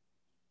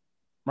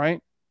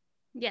 right?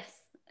 Yes.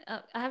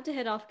 I have to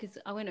head off because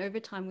I went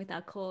overtime with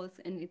our calls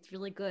and it's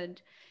really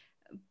good.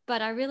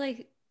 But I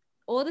really,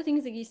 all the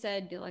things that you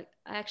said, like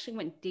I actually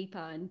went deeper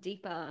and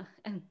deeper,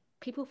 and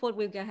people thought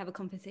we were going to have a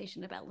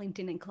conversation about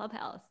LinkedIn and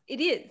Clubhouse.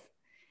 It is.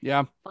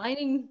 Yeah.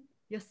 Finding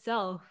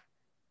yourself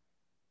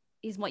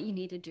is what you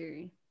need to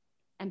do,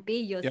 and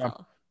be Yeah.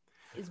 yourself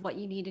is what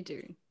you need to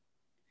do.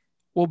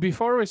 Well,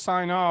 before we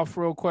sign off,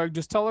 real quick,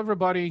 just tell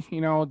everybody,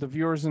 the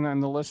viewers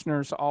and the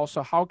listeners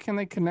also, how can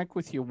they connect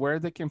with you, where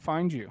they can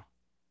find you?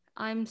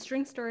 I'm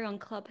String Story on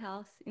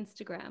Clubhouse,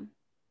 Instagram,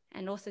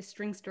 and also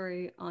String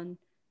Story on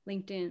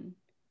LinkedIn.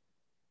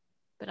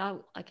 But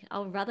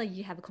I'll rather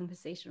you have a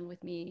conversation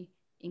with me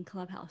in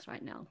Clubhouse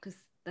right now because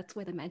that's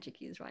where the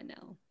magic is right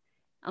now.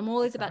 I'm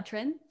always Okay. about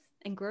trends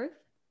and growth.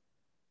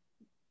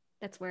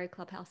 That's where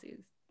Clubhouse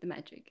is, the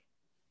magic.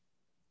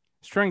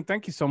 String,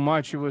 thank you so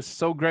much. It was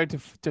so great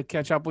to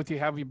catch up with you,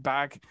 have you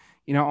back,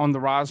 on the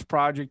RAS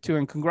project too.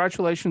 And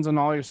congratulations on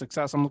all your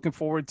success. I'm looking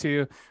forward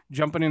to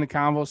jumping into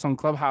convos on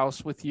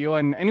Clubhouse with you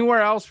and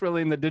anywhere else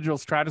really in the digital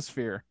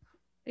stratosphere.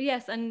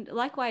 Yes, and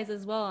likewise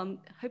as well. I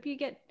hope you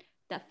get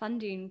that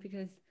funding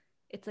because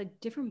it's a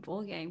different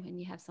ball game when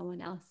you have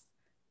someone else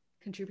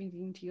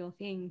contributing to your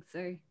thing.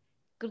 So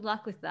good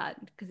luck with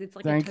that because it's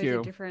like a Thank totally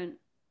you. different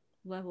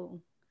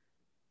level.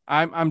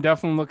 I'm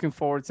definitely looking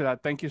forward to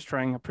that. Thank you,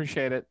 String.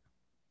 Appreciate it.